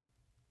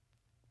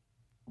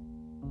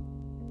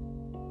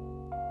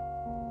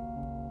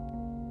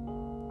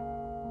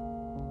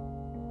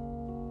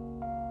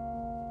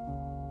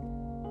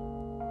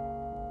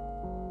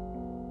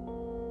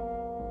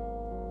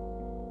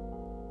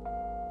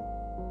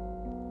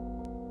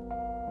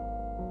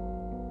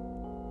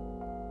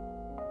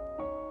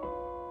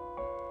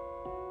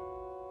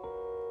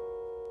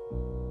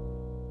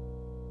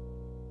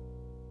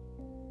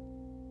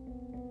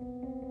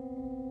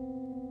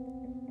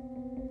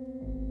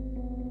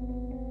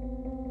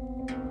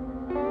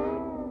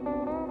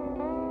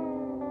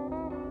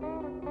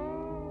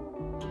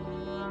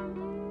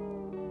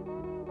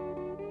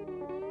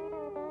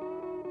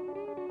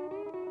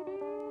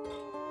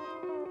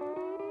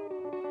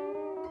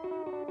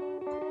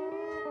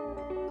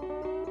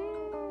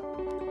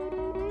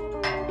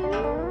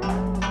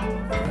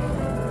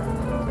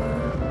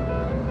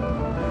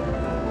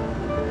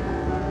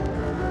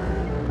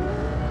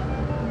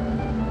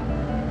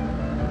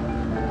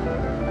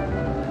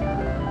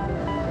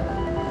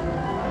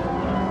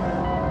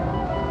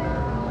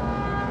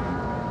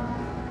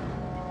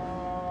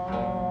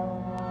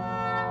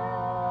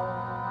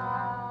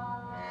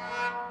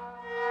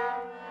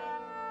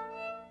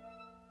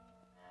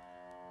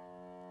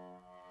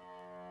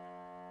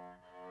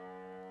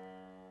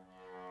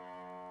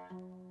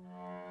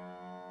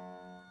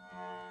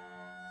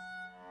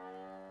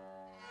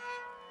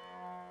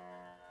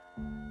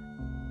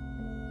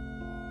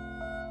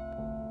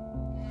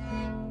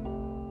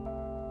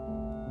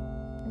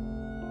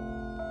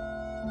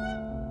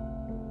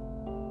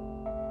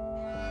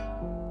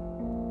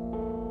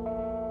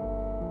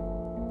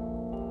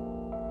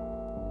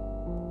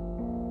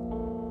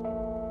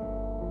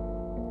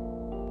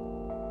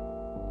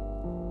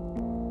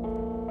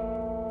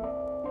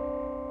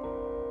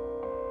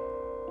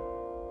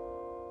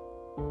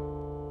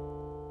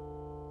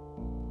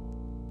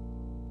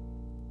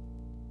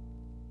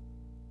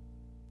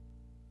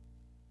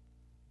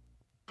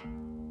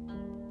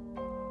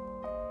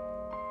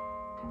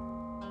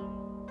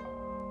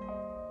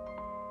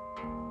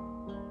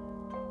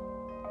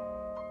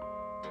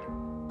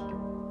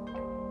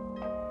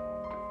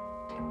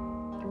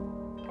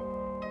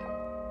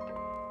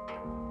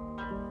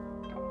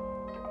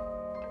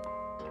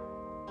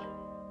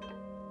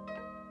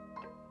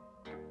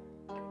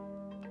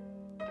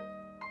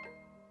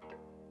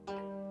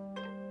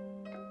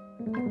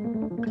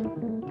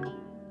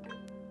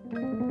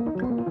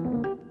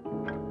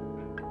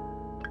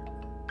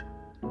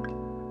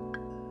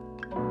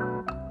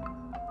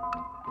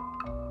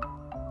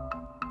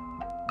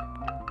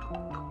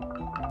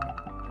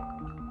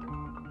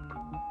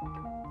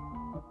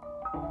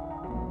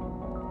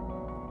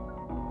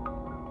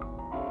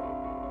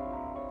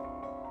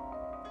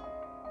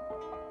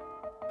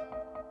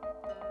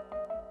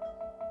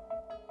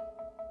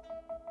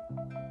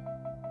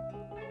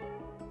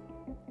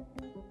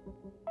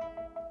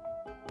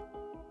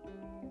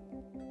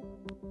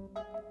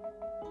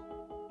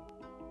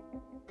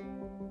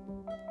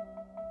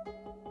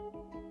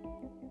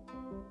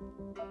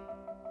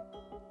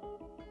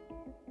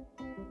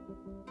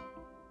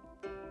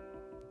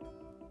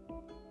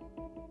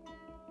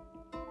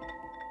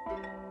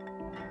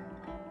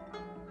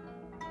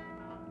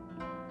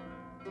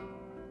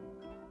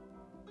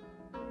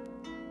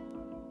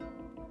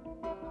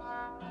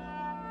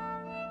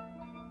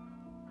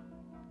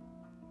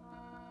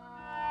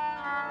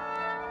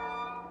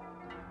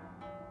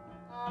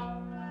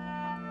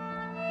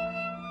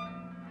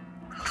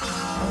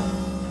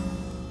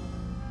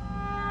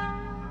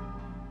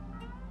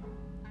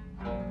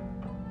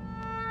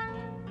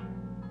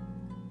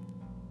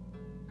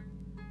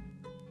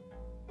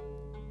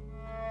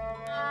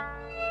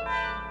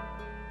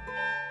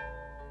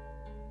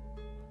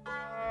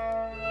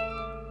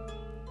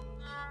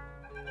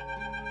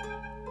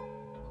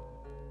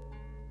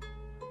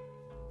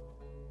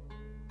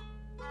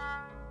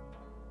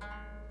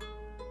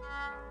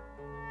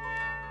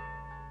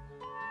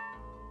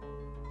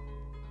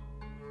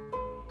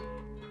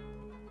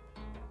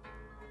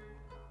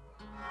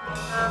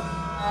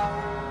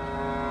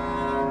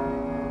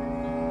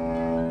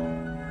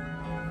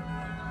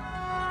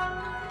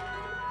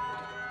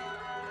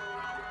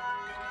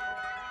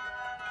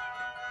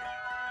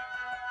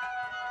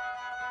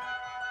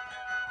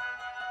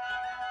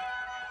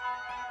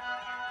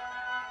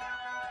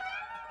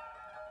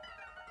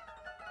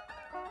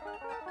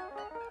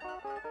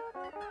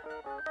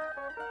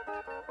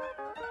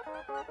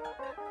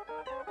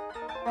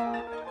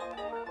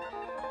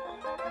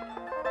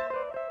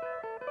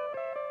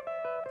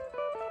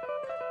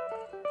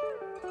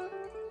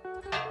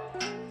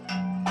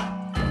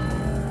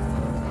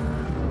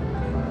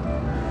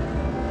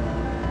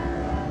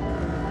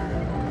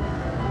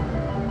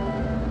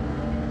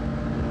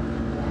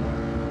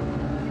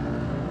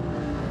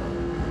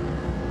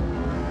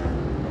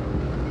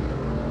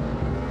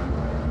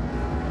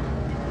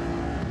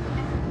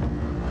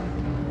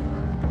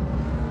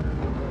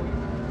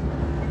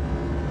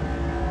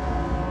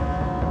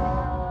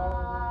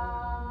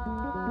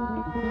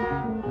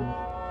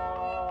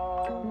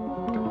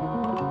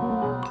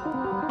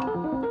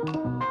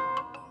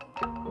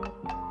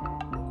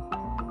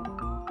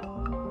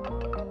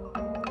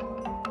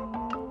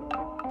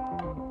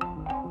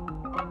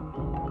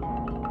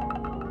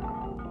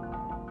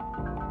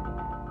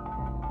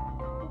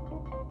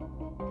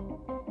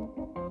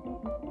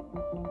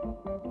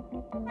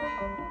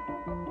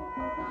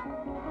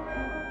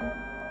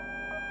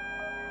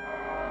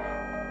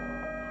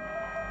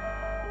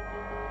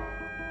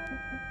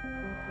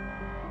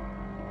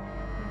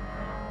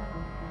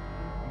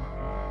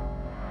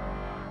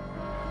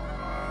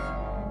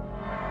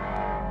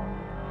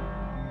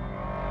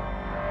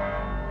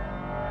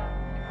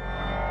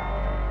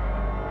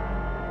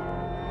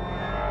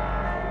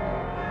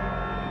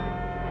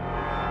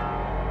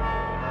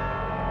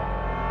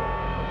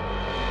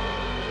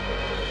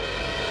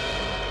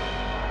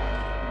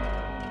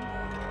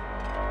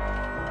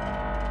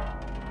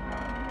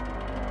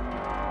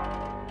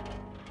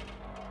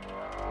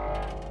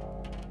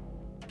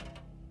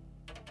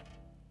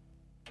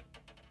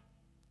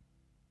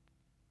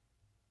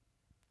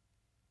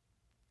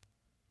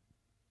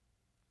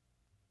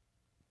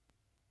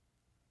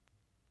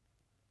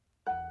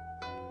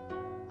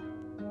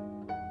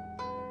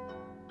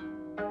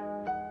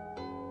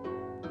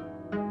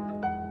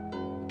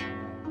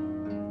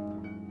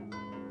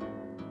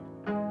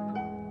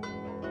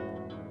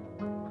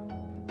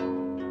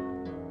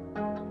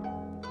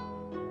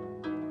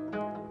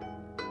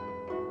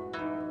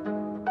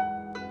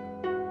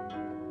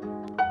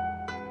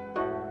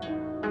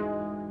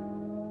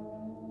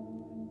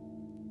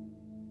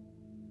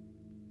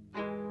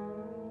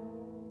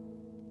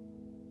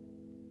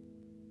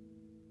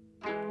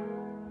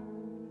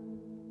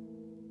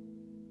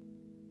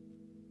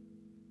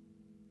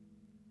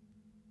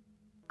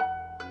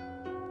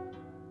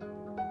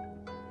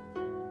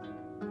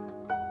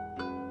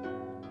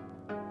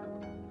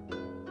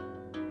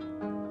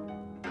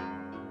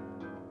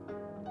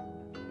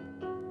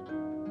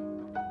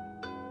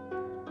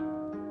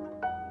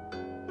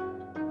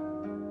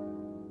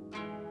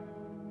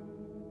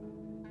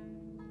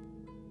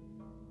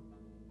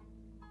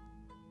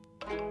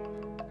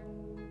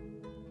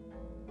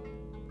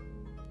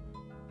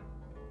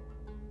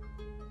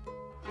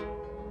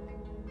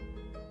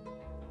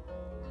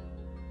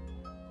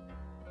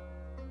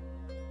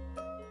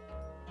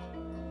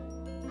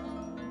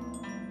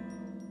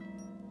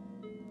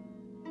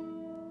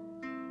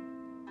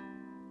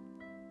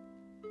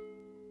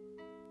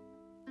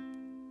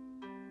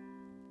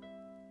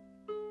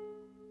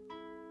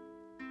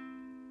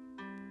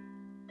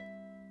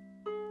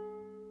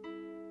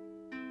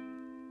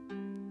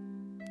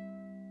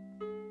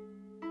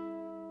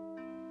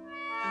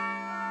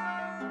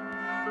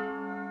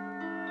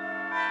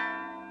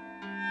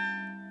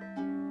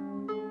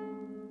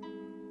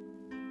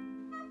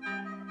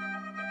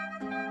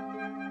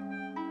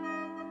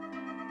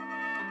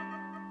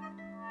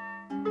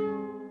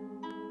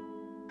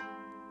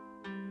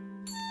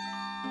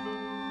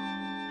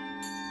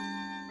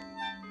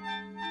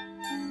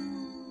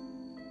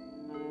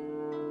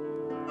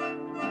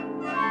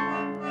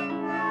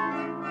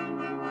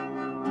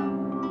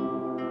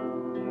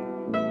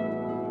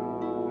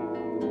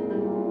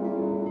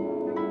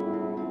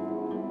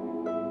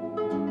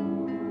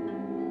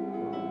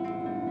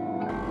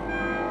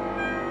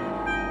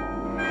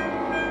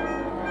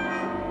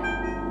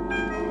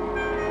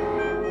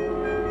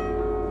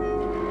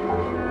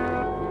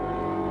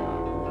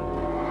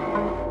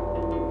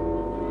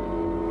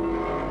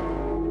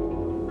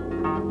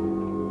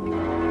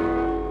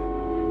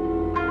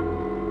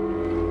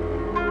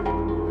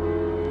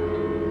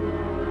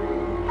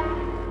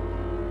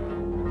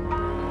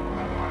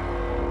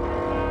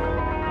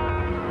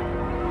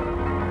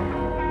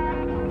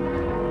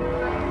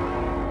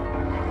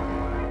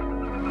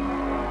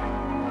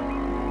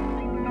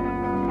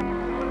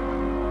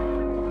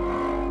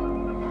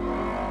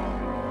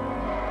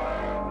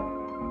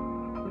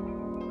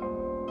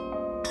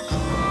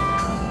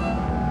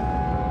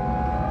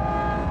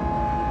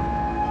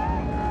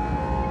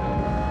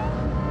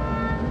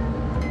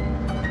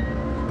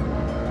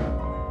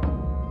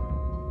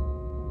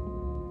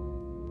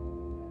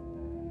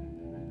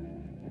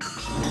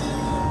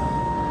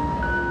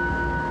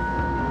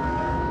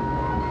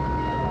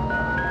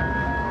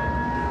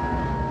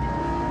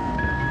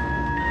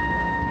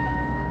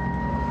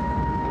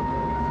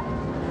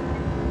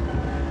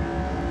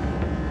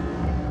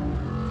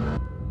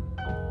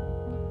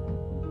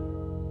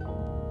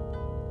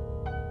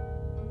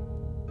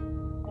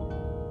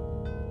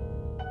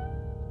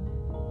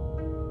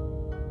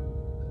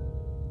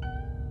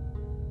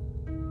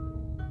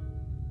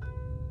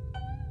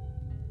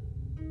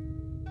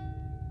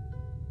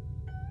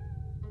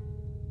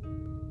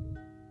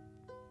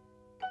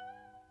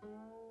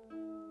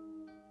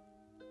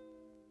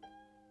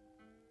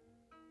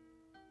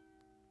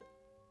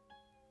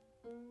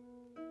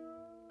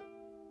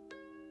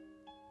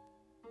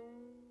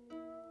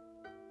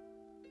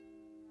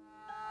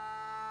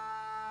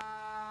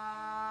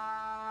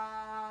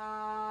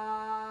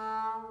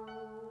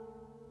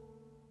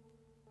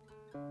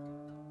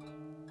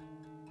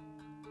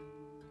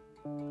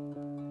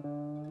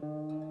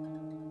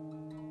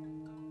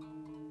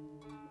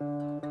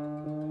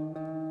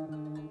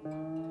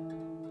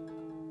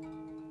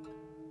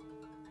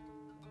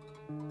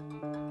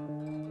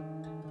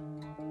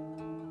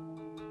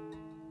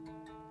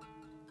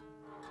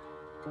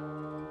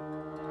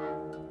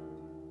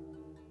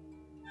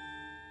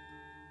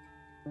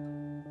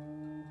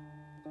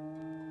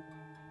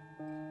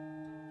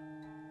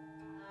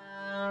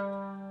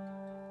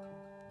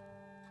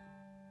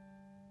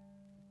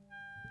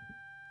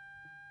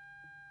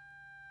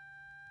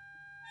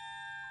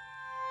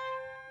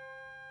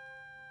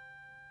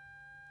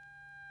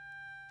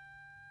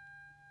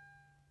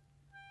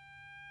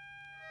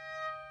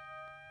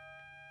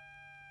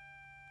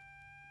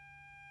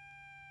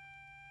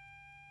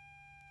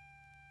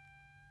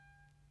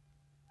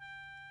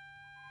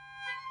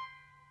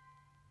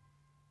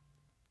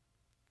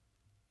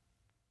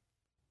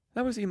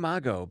 That was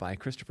Imago by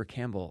Christopher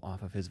Campbell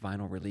off of his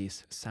vinyl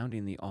release,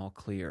 Sounding the All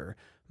Clear.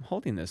 I'm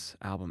holding this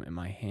album in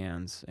my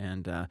hands,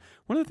 and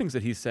one of the things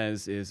that he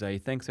says is he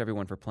thanks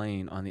everyone for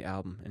playing on the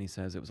album, and he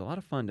says, it was a lot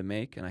of fun to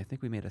make, and I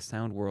think we made a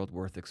sound world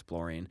worth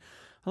exploring.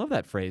 I love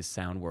that phrase,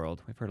 sound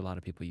world. We've heard a lot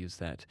of people use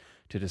that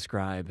to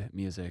describe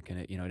music, and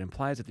it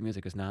implies that the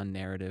music is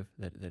non-narrative,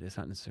 that it's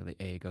not necessarily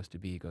A goes to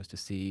B, goes to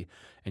C,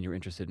 and you're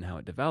interested in how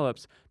it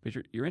develops, but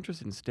you're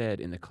interested instead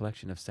in the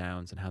collection of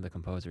sounds and how the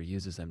composer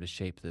uses them to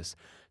shape this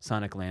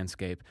sonic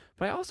landscape.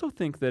 But I also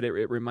think that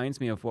it reminds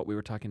me of what we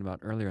were talking about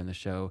earlier in the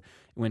show,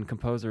 when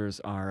composers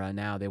are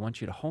now, they want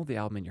you to hold the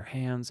album in your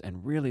hands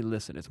and really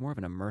listen. It's more of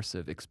an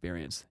immersive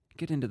experience.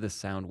 Get into this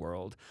sound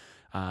world.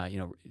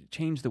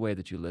 Change the way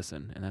that you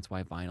listen, and that's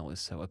why vinyl is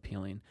so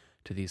appealing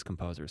to these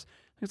composers.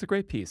 I think it's a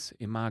great piece,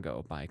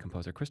 Imago, by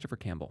composer Christopher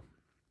Campbell.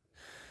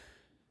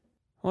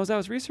 Well, as I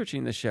was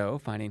researching the show,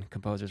 finding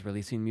composers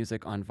releasing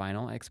music on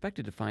vinyl, I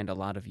expected to find a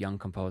lot of young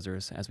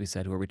composers, as we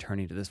said, who are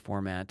returning to this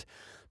format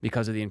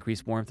because of the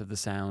increased warmth of the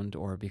sound,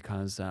 or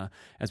because,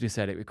 as we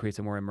said, it creates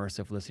a more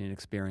immersive listening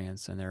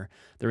experience, and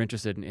they're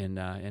interested in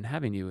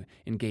having you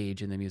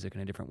engage in the music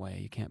in a different way.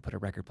 You can't put a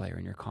record player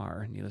in your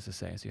car, needless to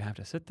say, so you have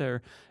to sit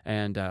there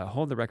and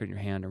hold the record in your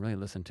hand and really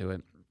listen to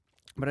it.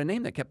 But a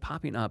name that kept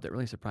popping up that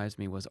really surprised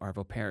me was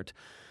Arvo Pärt.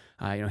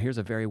 Here's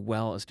a very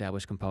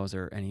well-established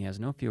composer, and he has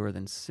no fewer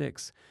than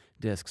 6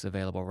 discs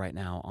available right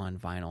now on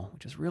vinyl,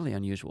 which is really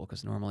unusual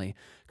because normally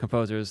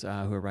composers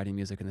who are writing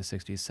music in the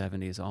 60s,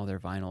 70s, all their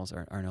vinyls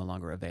are no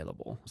longer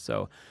available.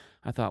 So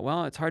I thought,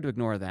 well, it's hard to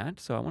ignore that,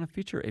 so I want to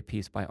feature a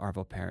piece by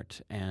Arvo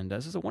Pärt, and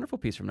this is a wonderful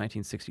piece from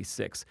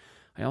 1966.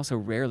 I also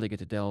rarely get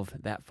to delve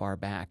that far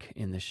back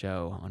in the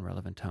show on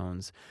Relevant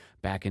Tones,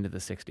 back into the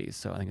 60s,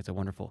 so I think it's a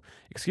wonderful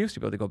excuse to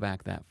be able to go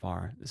back that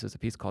far. This is a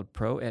piece called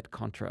Pro et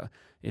Contra.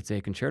 It's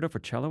a concerto for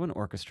cello and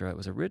orchestra. It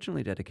was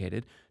originally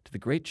dedicated to the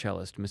great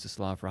cellist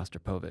Mstislav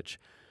Rostropovich.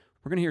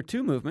 We're going to hear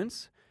 2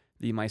 movements,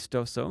 the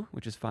Maestoso,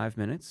 which is 5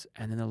 minutes,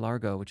 and then the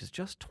Largo, which is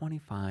just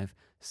 25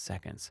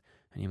 seconds.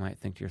 And you might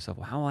think to yourself,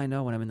 well, how will I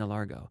know when I'm in the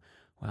Largo?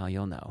 Well,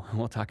 you'll know.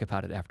 We'll talk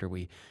about it after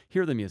we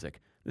hear the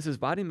music. This is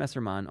Vadim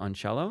Messerman on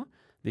cello,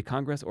 the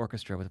Congress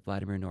Orchestra with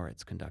Vladimir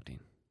Noritz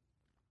conducting.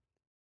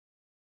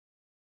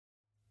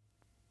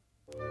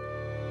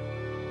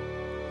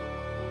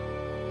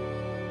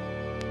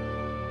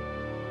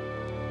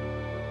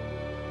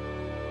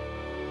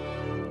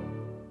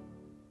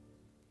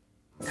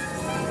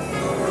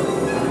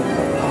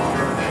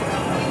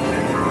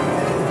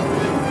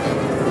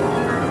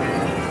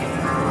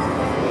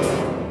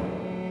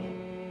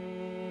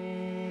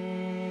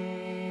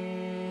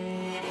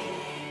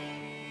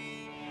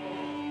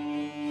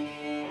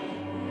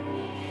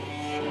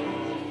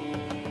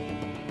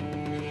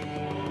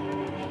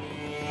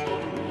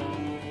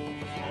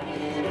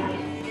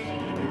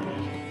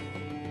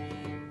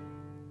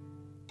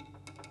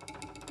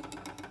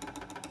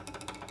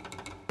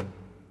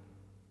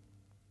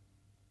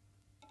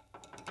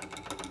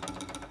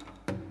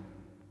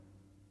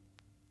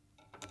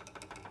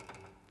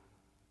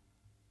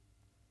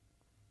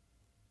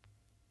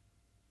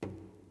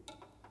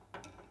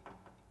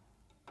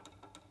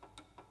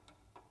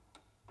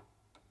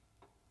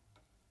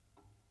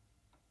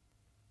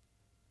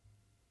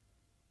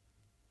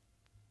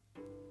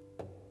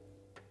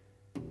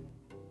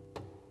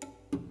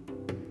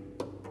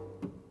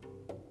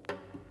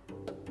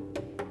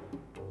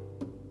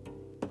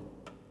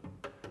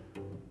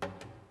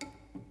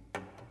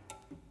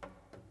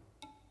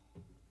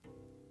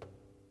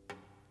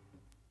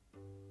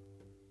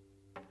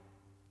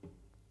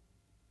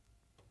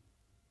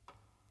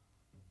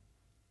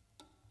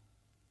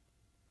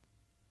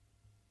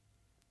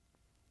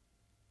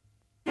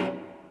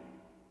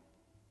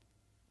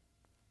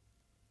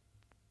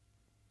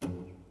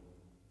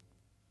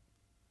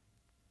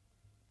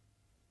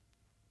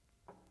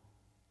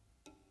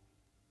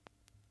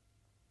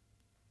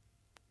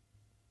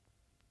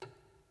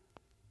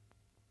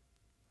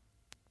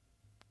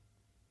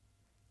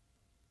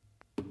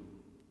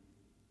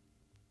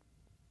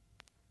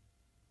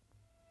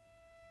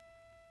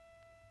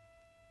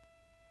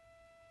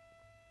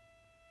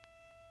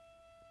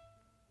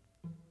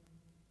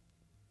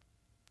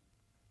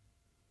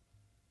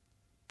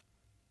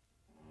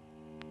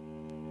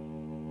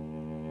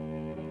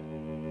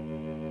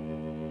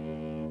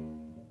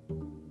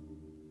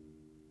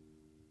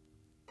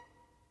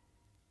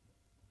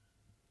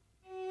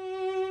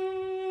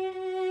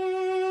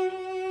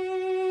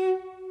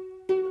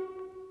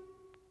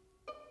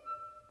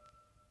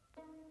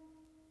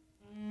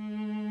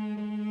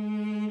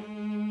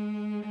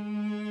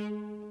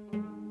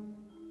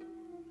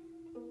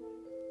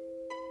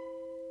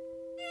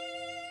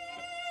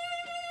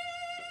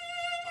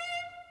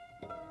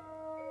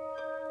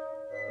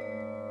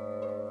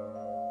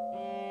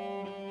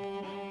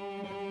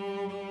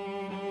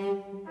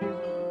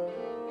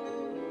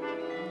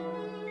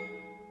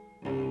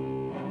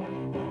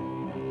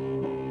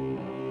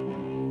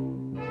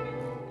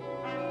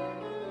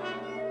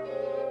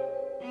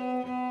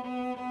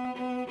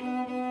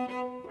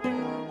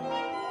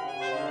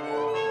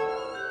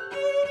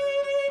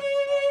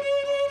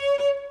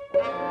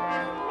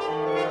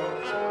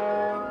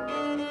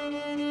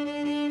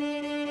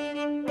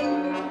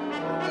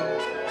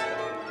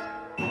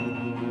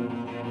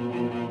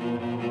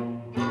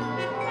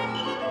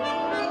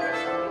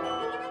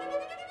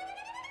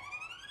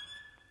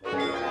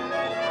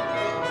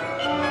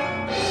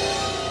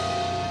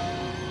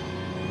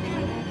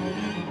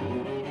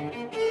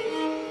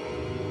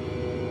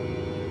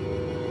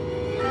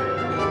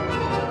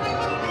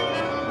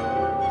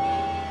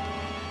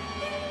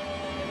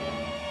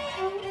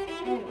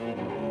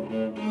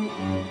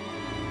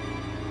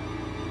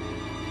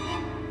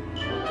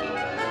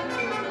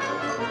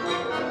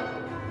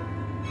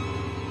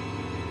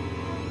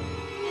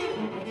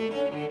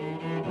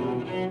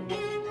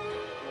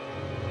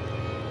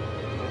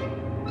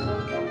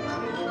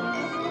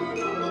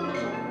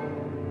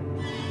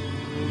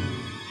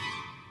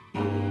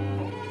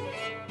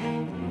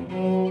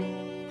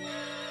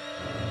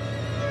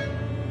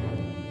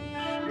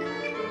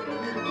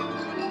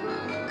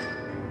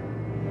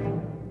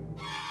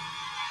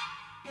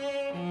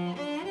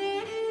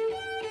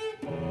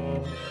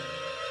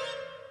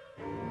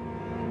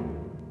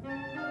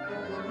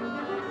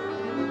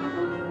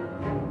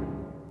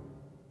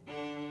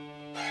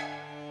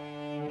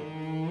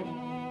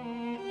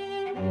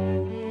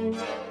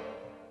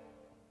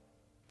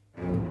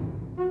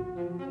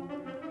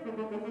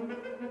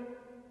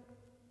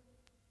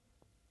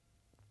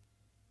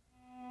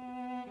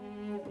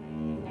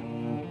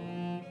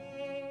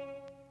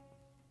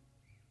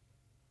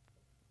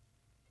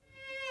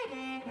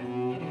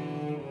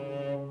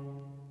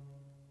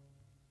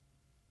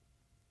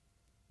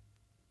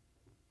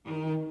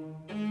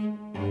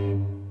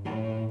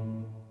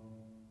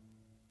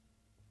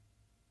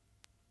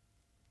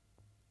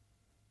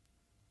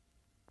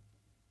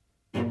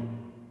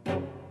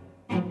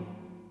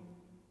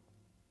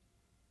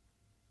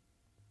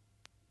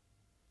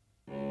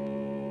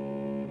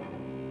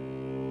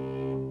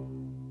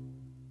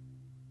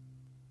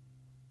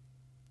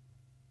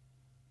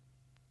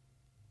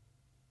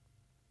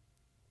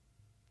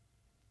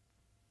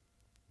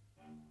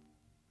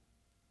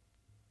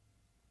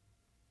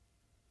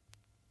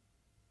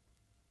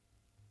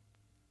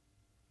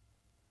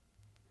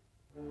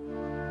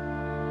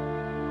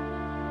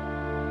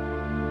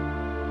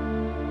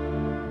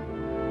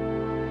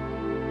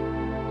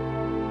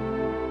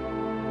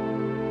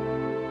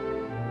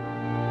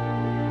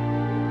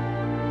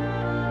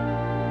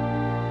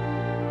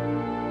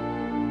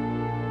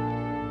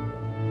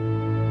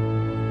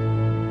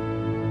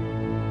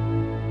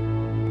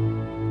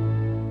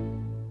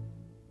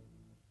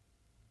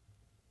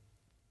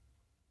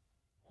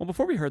 Well,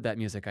 before we heard that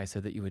music, I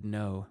said that you would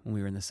know when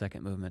we were in the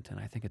second movement, and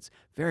I think it's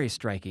very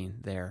striking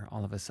there.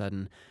 All of a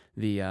sudden,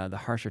 the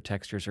harsher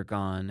textures are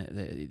gone,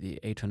 the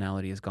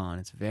atonality is gone.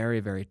 It's very,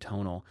 very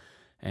tonal,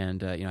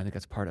 and I think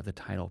that's part of the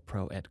title,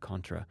 Pro et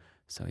Contra.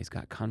 So he's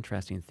got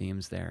contrasting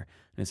themes there,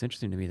 and it's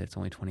interesting to me that it's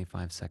only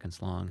 25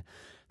 seconds long.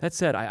 That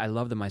said, I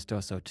love the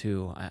maestoso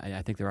too.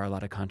 I think there are a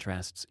lot of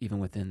contrasts even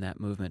within that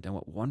movement, and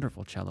what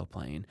wonderful cello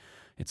playing.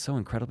 It's so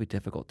incredibly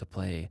difficult to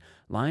play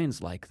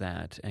lines like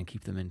that and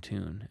keep them in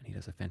tune, and he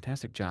does a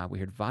fantastic job. We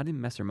heard Vadim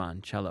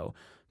Messermann, cello,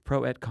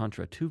 Pro et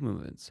Contra, 2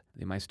 movements,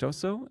 the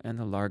maestoso and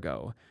the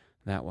largo.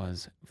 That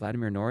was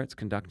Vladimir Noritz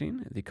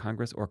conducting the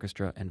Congress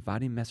Orchestra, and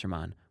Vadim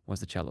Messermann was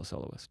the cello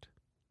soloist.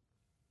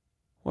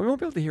 Well, we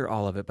won't be able to hear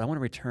all of it, but I want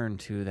to return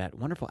to that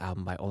wonderful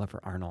album by Olafur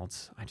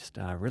Arnalds. I just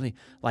really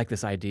like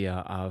this idea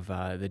of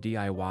the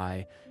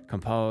DIY,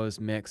 compose,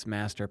 mix,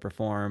 master,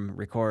 perform,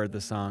 record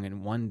the song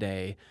in one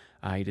day.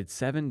 He did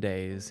 7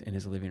 days in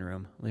his living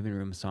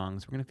room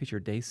songs. We're going to feature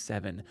day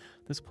 7.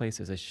 This place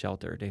is a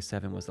shelter. Day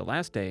 7 was the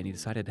last day, and he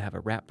decided to have a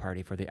wrap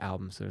party for the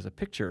album. So there's a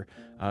picture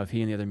of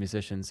he and the other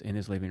musicians in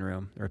his living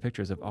room. There are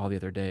pictures of all the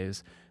other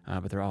days,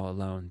 but they're all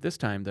alone. This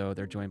time, though,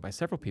 they're joined by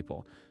several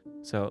people.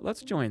 So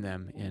let's join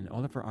them in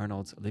Olafur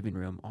Arnalds' living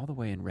room all the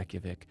way in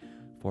Reykjavik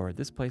for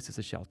This Place is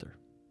a Shelter.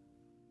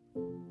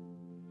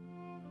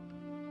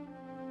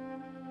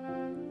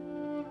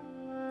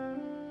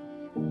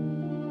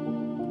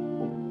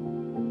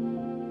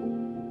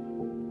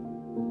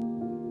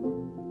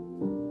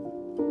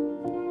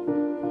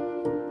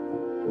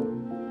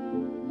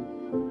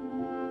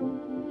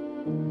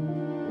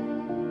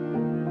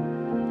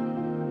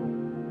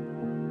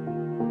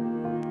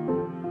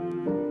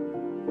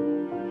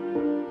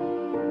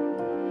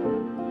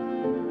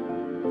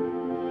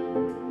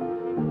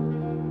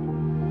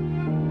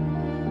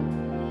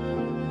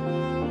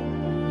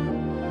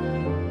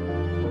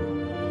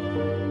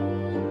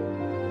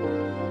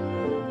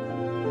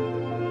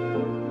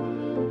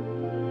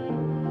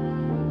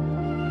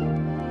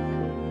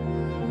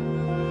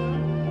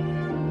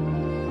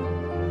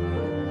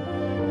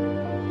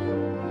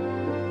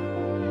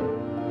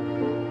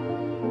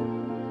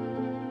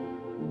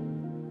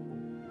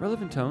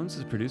 Relevant Tones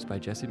is produced by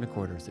Jesse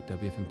McQuarters at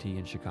WFMT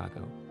in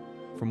Chicago.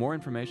 For more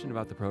information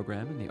about the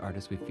program and the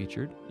artists we've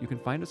featured, you can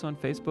find us on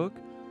Facebook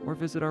or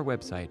visit our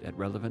website at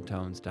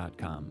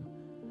relevanttones.com.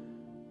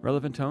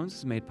 Relevant Tones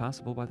is made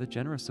possible by the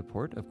generous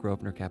support of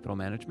Grosvenor Capital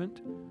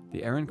Management,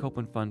 the Aaron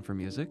Copland Fund for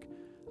Music,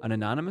 an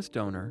anonymous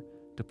donor,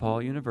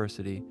 DePaul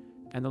University,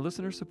 and the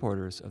listener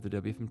supporters of the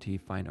WFMT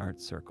Fine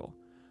Arts Circle.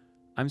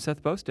 I'm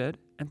Seth Bosted,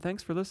 and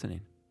thanks for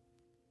listening.